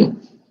to 0.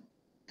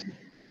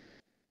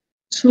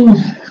 So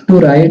to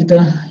write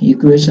the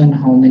equation,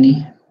 how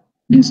many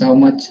means how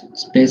much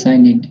space I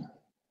need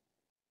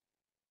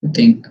to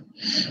think.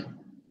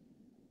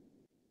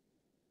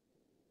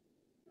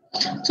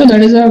 So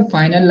that is a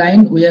final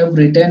line. We have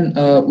written,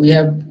 we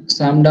have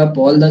summed up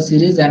all the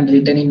series and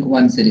written in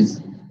one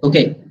series.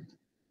 Okay.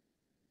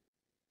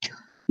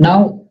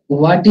 Now,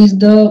 what is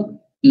the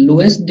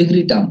lowest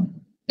degree term?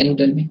 Can you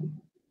tell me?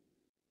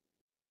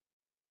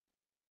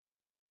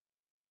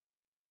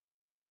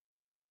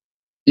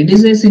 It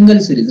is a single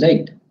series,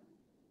 right?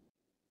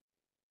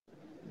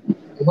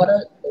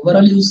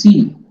 Overall, you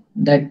see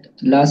that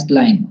last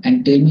line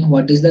and tell me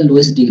what is the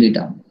lowest degree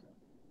term.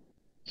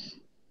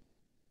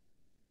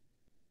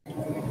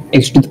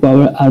 X to the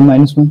power r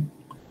minus 1.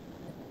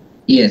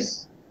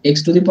 Yes,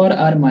 x to the power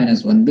r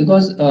minus 1,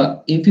 because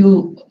if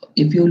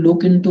you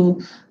look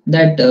into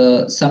that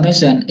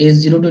summation is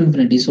 0 to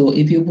infinity, so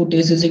if you put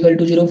s is equal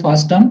to 0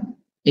 first term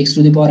x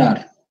to the power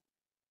r,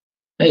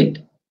 right,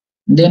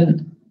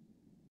 then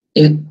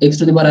x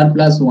to the power r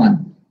plus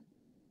 1,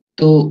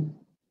 so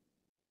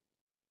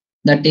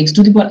that x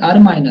to the power r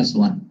minus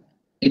 1,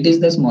 it is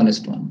the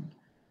smallest one,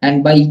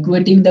 and by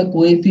equating the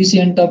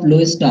coefficient of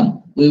lowest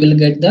term we will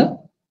get the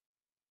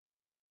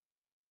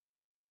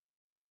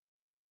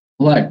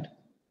what?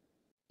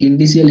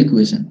 Indicial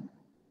equation.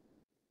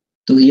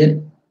 So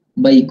here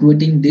by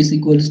equating this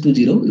equals to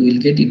 0 we will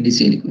get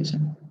indicial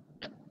equation.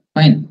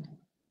 Fine.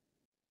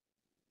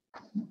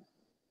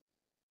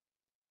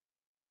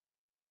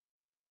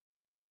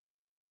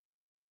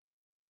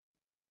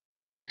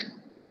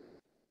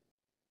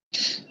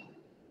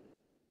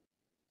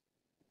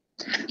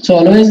 So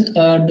always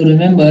to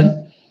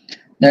remember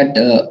that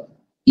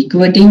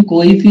equating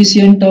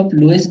coefficient of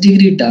lowest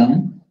degree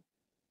term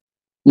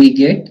we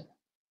get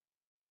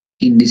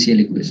indicial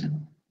equation.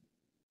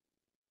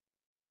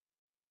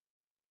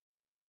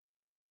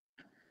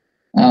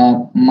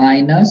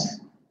 Minus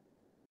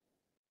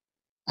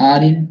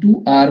r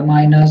into r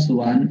minus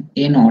 1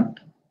 a naught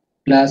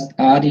plus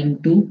r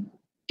into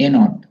a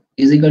naught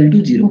is equal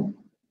to 0.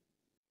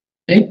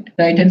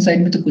 Right hand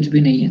side में तो कुछ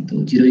भी नहीं है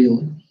तो 0 ही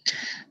होगा.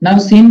 Now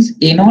since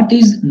a naught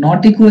is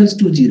not equals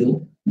to 0,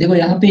 देखो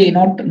यहाँ पे a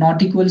naught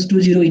not equals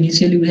to 0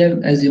 initially we have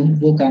assumed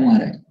वो काम आ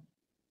रहा है,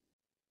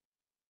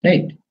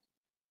 right?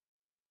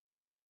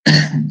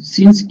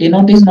 Since a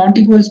naught is not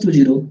equals to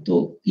 0,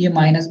 तो ये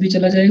माइनस भी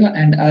चला जाएगा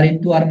and r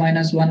into r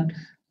minus 1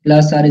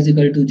 plus r is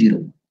equal to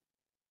 0.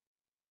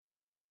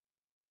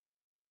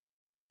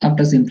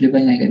 After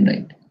simplifying, I can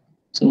write.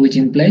 So which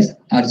implies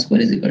r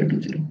square is equal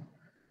to 0,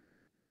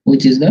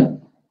 which is the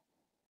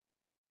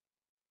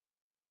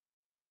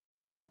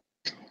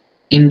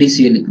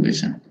indicial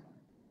equation.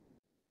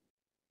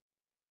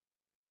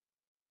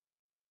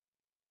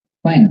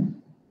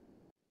 Fine.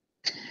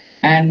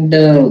 And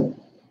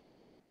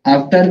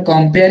after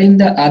comparing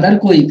the other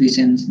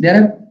coefficients,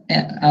 there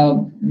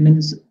are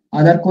means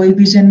other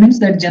coefficient means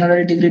that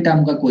general degree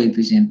term ka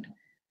coefficient.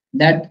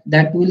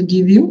 That will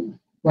give you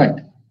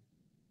what?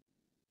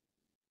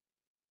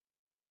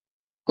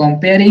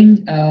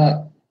 Comparing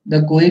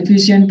the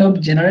coefficient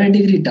of general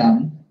degree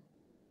term,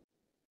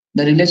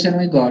 the relation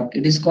we got,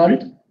 it is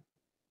called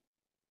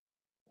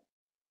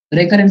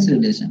recurrence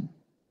relation,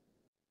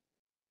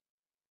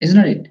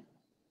 isn't it?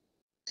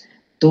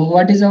 So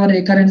what is our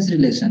recurrence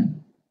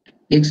relation?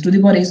 x to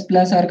the power s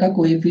plus r का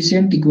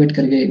coefficient equate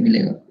करके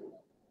मिलेगा.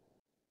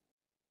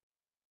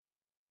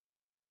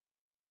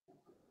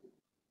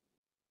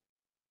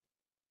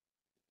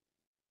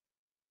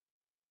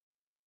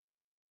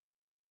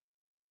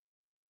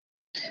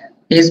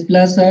 s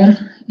plus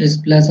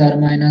r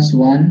minus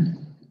 1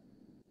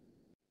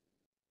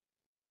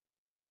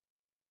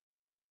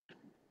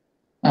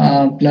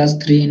 plus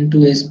 3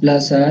 into s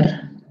plus r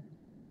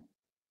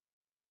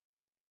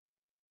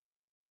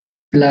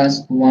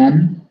plus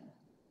 1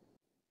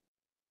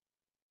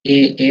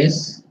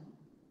 as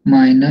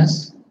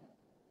minus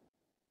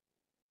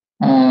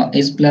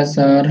s plus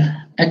r.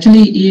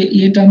 Actually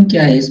ये term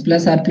क्या है? s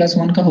plus r plus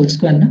 1 का whole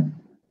square ना.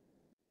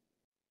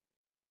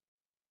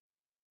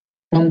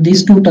 From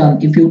these two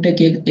terms, if you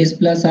take s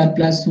plus r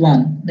plus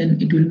 1, then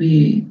it will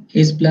be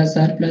s plus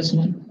r plus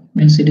 1.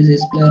 Means it is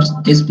s plus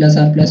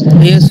r plus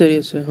 1. Yes, sir.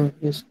 Yes, sir.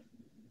 Yes.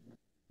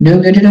 Do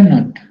you get it or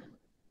not?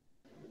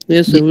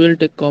 Yes, sir. We will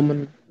take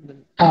common.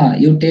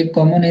 You take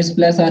common s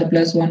plus r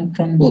plus 1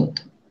 from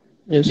both.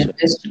 Yes, sir.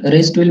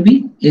 Rest will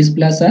be s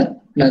plus r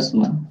plus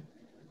 1.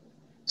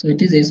 So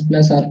it is s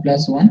plus r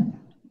plus 1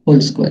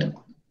 whole square.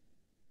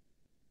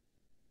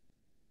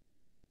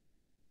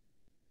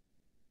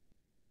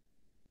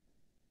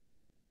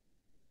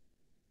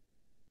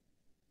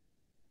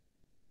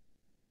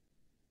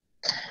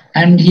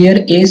 And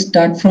here a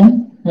start from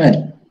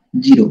where?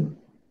 0.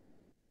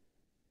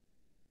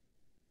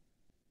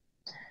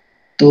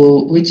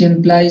 So which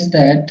implies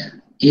that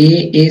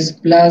as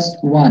plus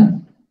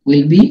 1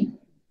 will be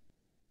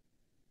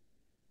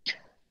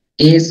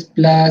s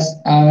plus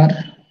r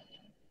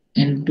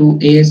into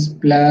s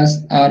plus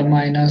r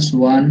minus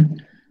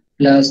 1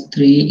 plus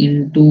 3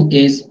 into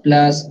s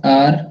plus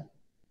r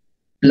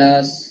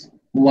plus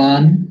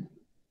 1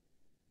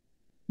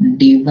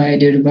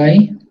 divided by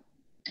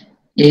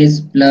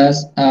s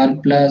plus r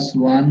plus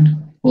 1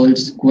 whole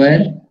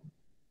square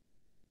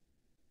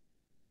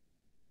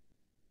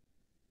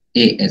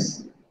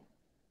as.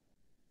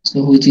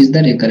 So which is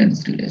the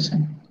recurrence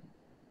relation?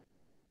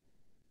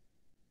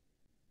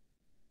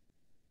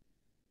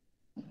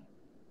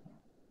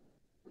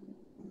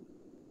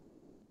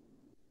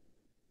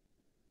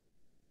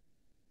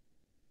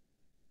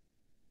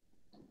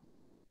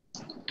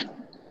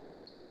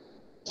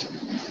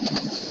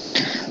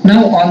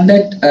 Now on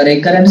that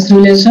recurrence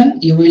relation,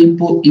 you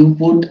put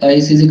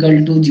s is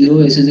equal to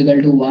 0, s is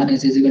equal to 1,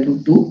 s is equal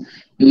to 2.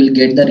 You will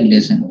get the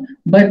relation.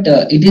 But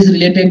it is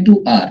related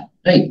to r,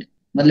 right?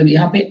 मतलब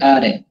यहाँ पे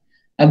r है.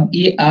 अब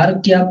ये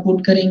r क्या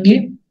put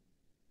करेंगे?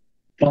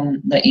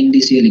 From the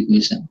indicial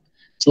equation.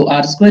 So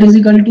r square is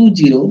equal to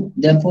 0.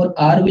 Therefore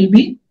r will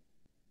be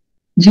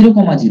 0,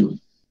 0,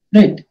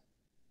 right?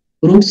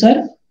 Roots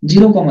are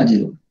 0,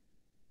 0.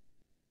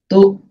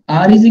 तो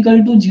r is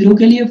equal to 0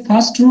 के लिए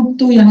फर्स्ट रूट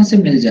तो यहां से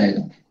मिल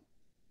जाएगा,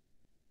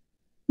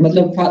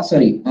 मतलब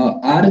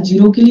r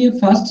 0 के लिए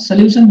फर्स्ट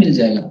सोल्यूशन मिल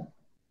जाएगा.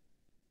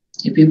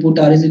 If you put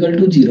r is equal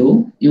to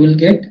 0, you will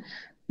get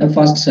the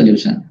first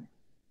solution.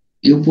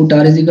 You put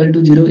r is equal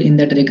to 0 in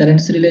that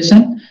recurrence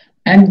relation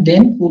and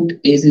then put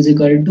s is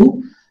equal to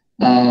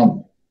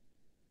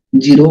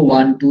 0,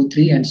 1, 2,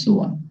 3 and so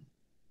on.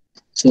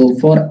 So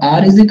for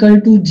r is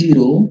equal to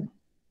 0,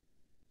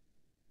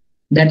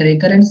 that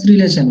recurrence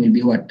relation will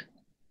be what?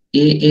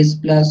 as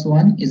plus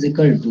 1 is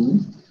equal to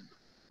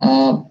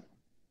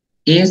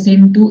s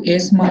into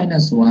s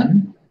minus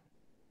 1,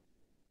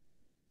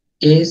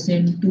 s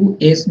into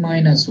s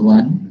minus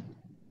 1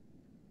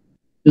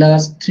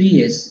 plus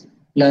 3s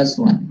plus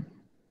 1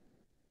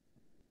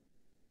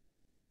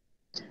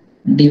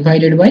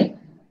 divided by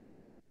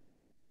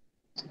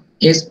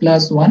s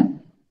plus 1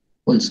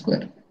 whole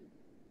square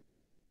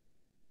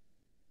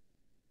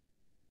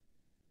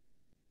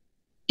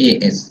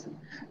as.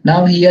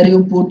 Now here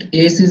you put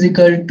s is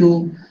equal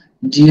to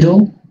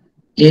 0,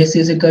 s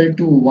is equal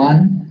to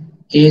 1,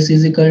 s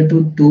is equal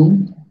to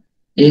 2,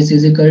 s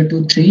is equal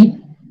to 3.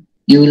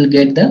 you will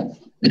get the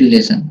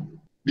relation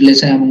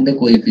among the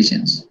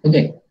coefficients.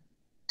 Okay,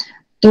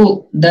 so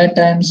that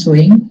I am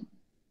showing.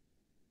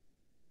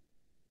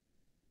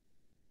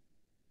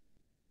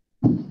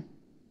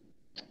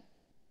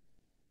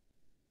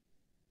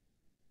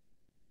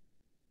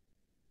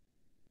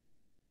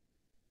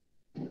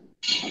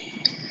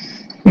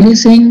 It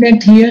is saying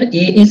that here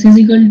AS is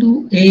equal to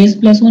AS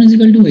plus 1 is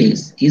equal to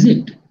AS, is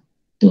it?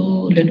 So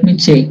let me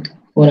check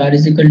for R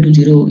is equal to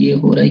 0 ये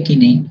हो रहा है कि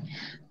नहीं.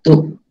 तो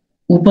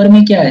ऊपर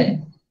में क्या है,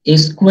 a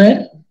square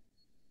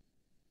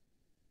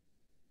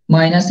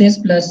minus S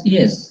plus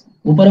S,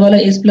 ऊपर वाला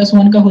एस प्लस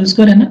 1 का होल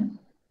स्क्वायर है ना.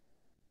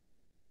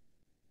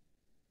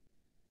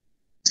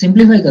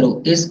 सिंप्लीफाई करो,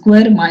 ए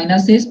square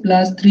minus S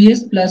plus 3s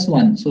plus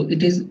 1, so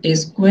it is a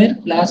square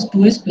plus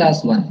 2s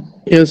plus 1.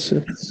 Yes,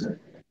 sir.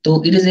 तो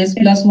it is s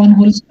plus 1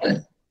 whole square.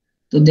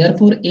 So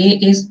therefore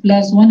as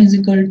plus 1 is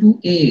equal to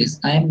as.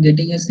 I am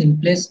getting a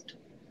simplest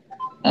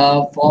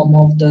form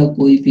of the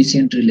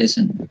coefficient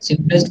relation,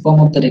 simplest form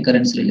of the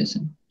recurrence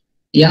relation.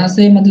 यहाँ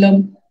से मतलब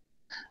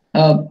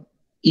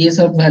ये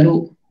सब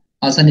value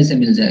आसानी से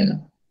मिल जाएगा,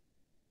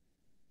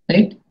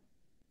 right?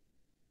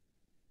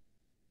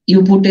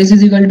 You put s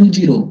is equal to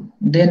 0,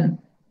 then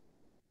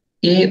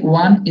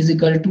a1 is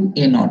equal to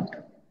a0.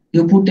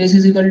 You put s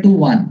is equal to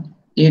 1,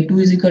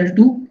 a2 is equal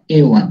to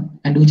a1,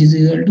 and which is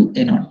equal to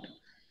a0.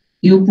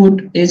 You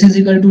put s is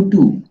equal to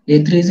 2,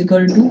 a3 is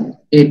equal to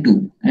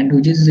a2, and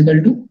which is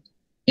equal to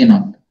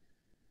a0.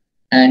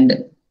 And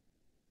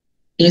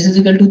s is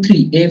equal to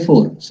 3,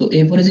 a4, so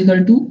a4 is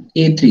equal to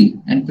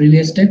a3, and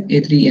previous step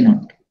a3,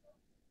 a0.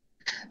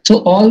 So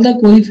all the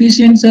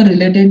coefficients are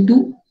related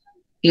to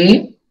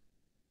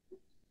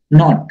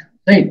a0,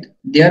 right?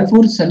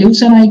 Therefore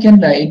solution I can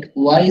write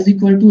y is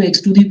equal to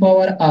x to the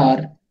power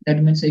r,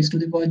 that means x to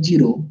the power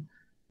 0,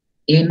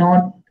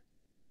 a0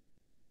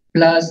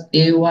 plus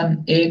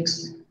a1x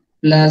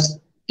plus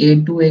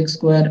a2x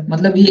square.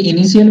 मतलब ये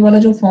initial वाला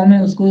जो form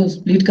है उसको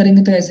split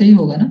करेंगे तो ऐसे ही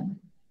होगा ना.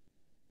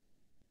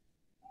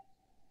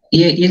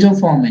 ये जो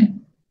फॉर्म है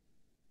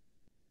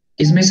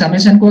इसमें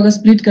समेशन को अगर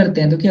स्प्लिट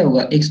करते हैं तो क्या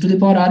होगा, x to the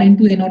power r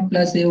into a0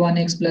 plus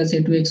a1x plus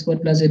a2x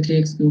square plus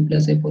a3x cube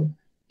plus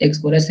a4x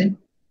square ऐसे.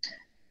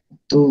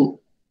 तो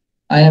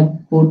I have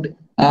put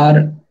r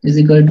is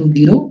equal to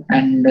 0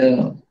 and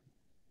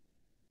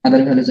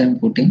other values I am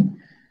putting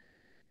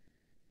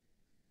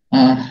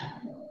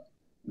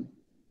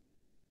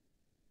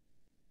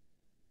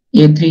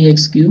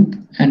a3x cube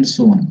and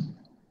so on.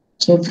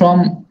 So from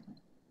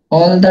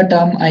all the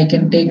term I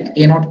can take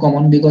a0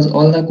 common because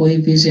all the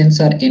coefficients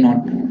are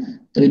a0.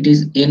 So it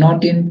is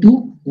a0 into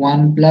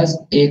 1 plus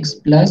x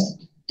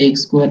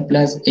square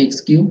plus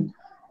x cube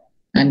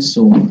and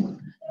so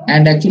on.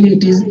 And actually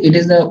it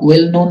is a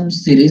well-known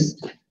series.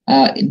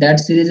 That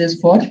series is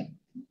for,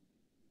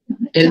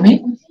 tell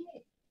me,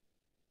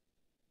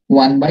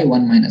 1 by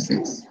 1 minus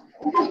x.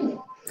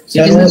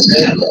 Sir,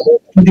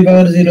 to the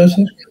power 0,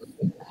 sir?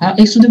 हाँ,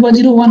 x to the power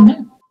 0 1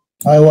 है.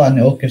 1,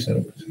 okay,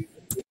 sir.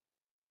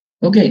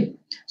 Okay,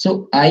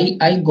 so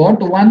I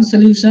got one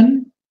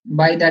solution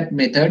by that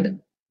method,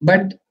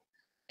 but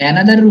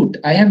another root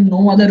I have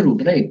no other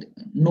root, right?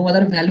 No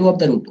other value of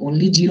the root,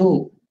 only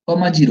 0,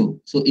 0.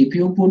 So if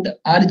you put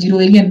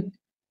r0 again,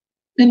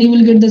 then you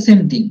will get the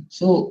same thing.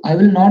 So I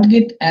will not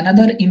get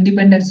another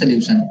independent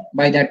solution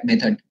by that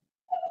method,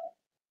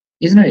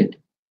 isn't it?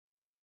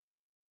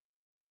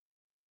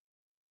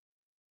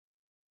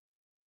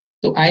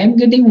 So I am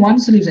getting one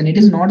solution, it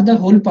is not the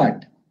whole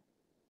part.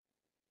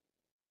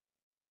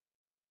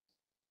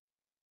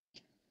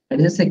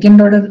 That is a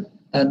second order,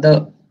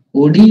 the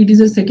OD, it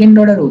is a second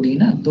order OD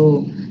ना. तो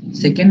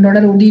second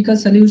order OD का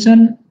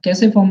solution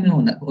कैसे form में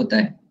होता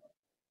है,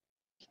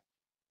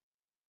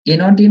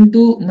 a0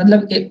 into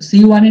मतलब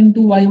c1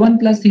 into y1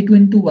 plus c2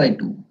 into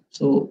y2.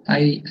 So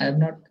I have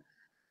not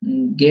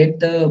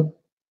get the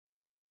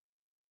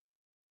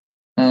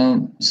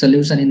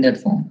solution in that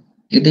form.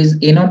 It is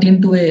a0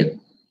 into a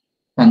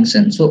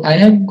function. So I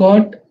have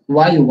got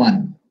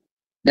y1,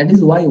 that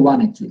is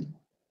y1 actually.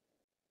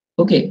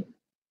 Okay.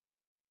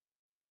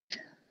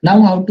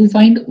 Now how to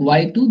find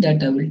y2,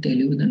 that I will tell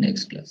you in the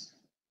next class.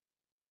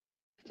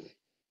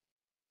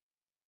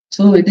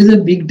 So it is a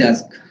big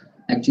task.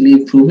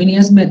 Actually,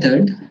 Frobenius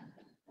method,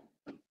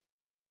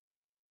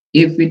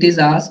 if it is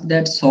asked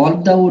that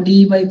solve the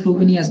ODE by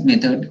Frobenius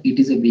method, it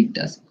is a big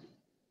task.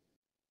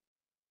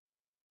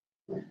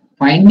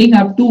 Finding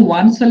up to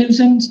one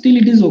solution, still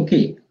it is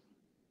okay.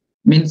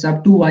 Means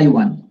up to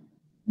y1.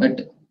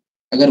 But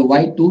अगर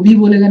y2 भी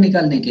बोलेगा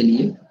निकालने के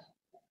लिए,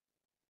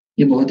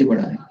 ये बहुत ही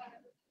बड़ा है.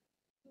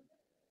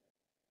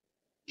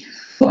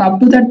 So up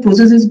to that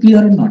process is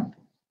clear or not?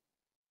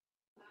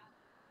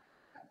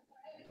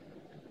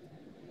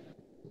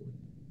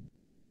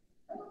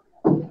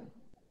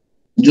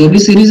 जो भी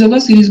सीरीज होगा,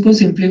 सीरीज को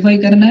सिंप्लीफाई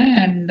करना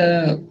है एंड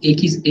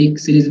एक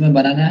सीरीज में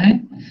बनाना है.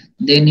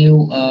 Then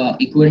you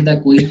equal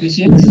the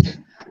coefficients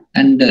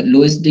and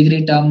lowest degree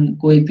term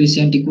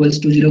coefficient equals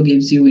to 0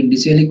 gives you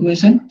indicial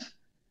equation,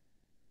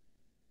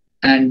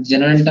 and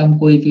general term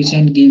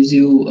coefficient gives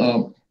you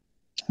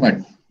what,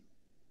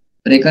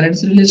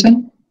 recurrence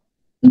relation.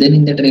 Then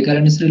in that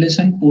recurrence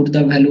relation, put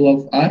the value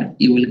of R,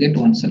 you will get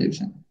one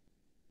solution.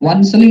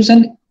 One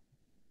solution,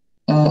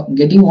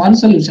 getting one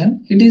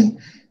solution, it is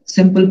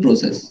simple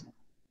process.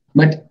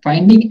 But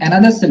finding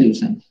another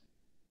solution,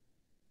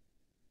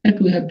 that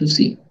we have to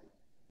see.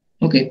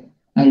 Okay,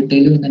 I will tell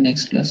you in the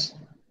next class.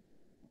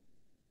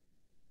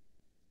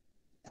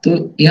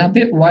 तो यहाँ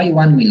पे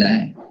y1 मिला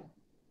है,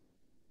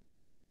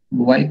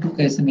 y2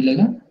 कैसे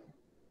मिलेगा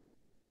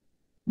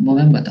वो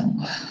मैं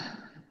बताऊंगा.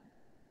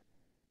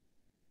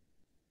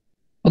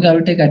 Okay, I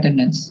will take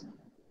attendance.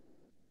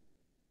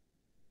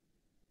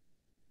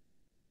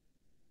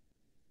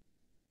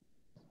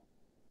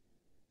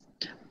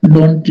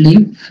 Don't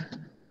leave.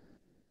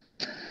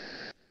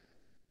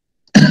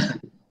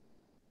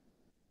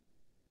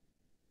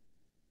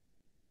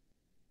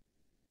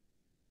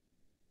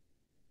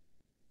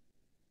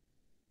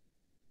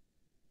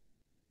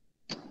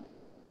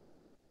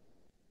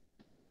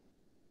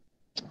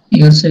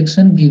 Your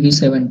section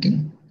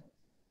VV17.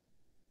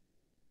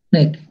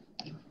 Right.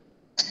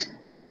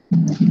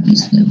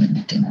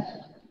 VV17.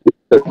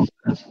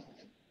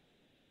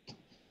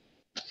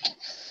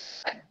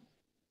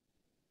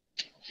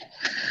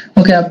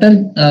 Okay, after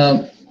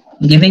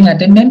giving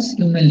attendance,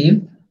 you may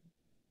leave.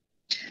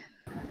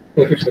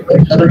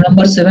 Roll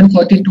number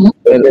 742.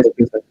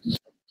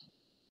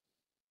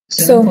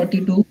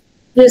 742.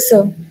 Yes,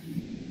 sir.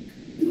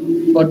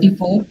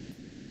 44.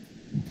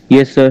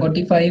 Yes, sir.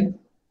 45.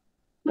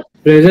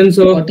 Present,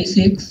 sir.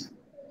 46.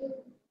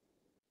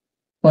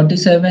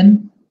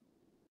 47.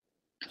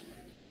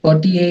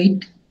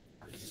 48.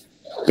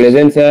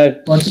 Present,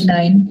 sir.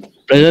 49.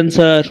 Present,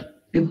 sir.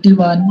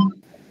 51.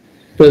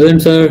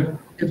 Present, sir.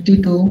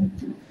 52.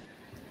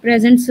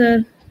 Present,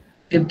 sir.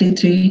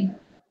 53.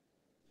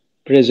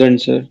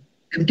 Present, sir.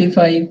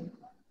 55.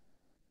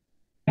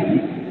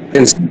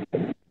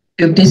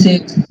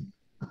 56.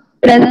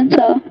 Present,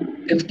 sir.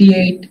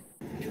 58.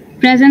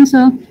 Present,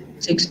 sir.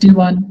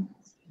 61.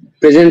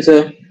 Present,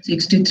 sir.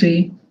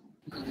 63.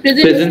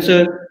 Present,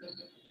 sir.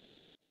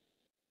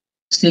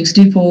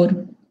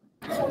 64.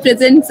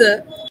 Present,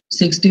 sir.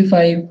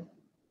 65.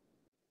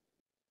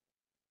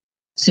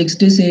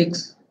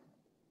 66.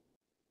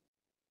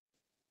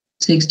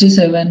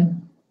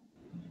 67.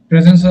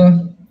 Present,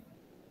 sir.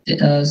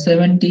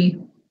 70.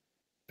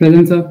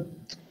 Present, sir.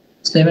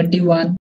 71.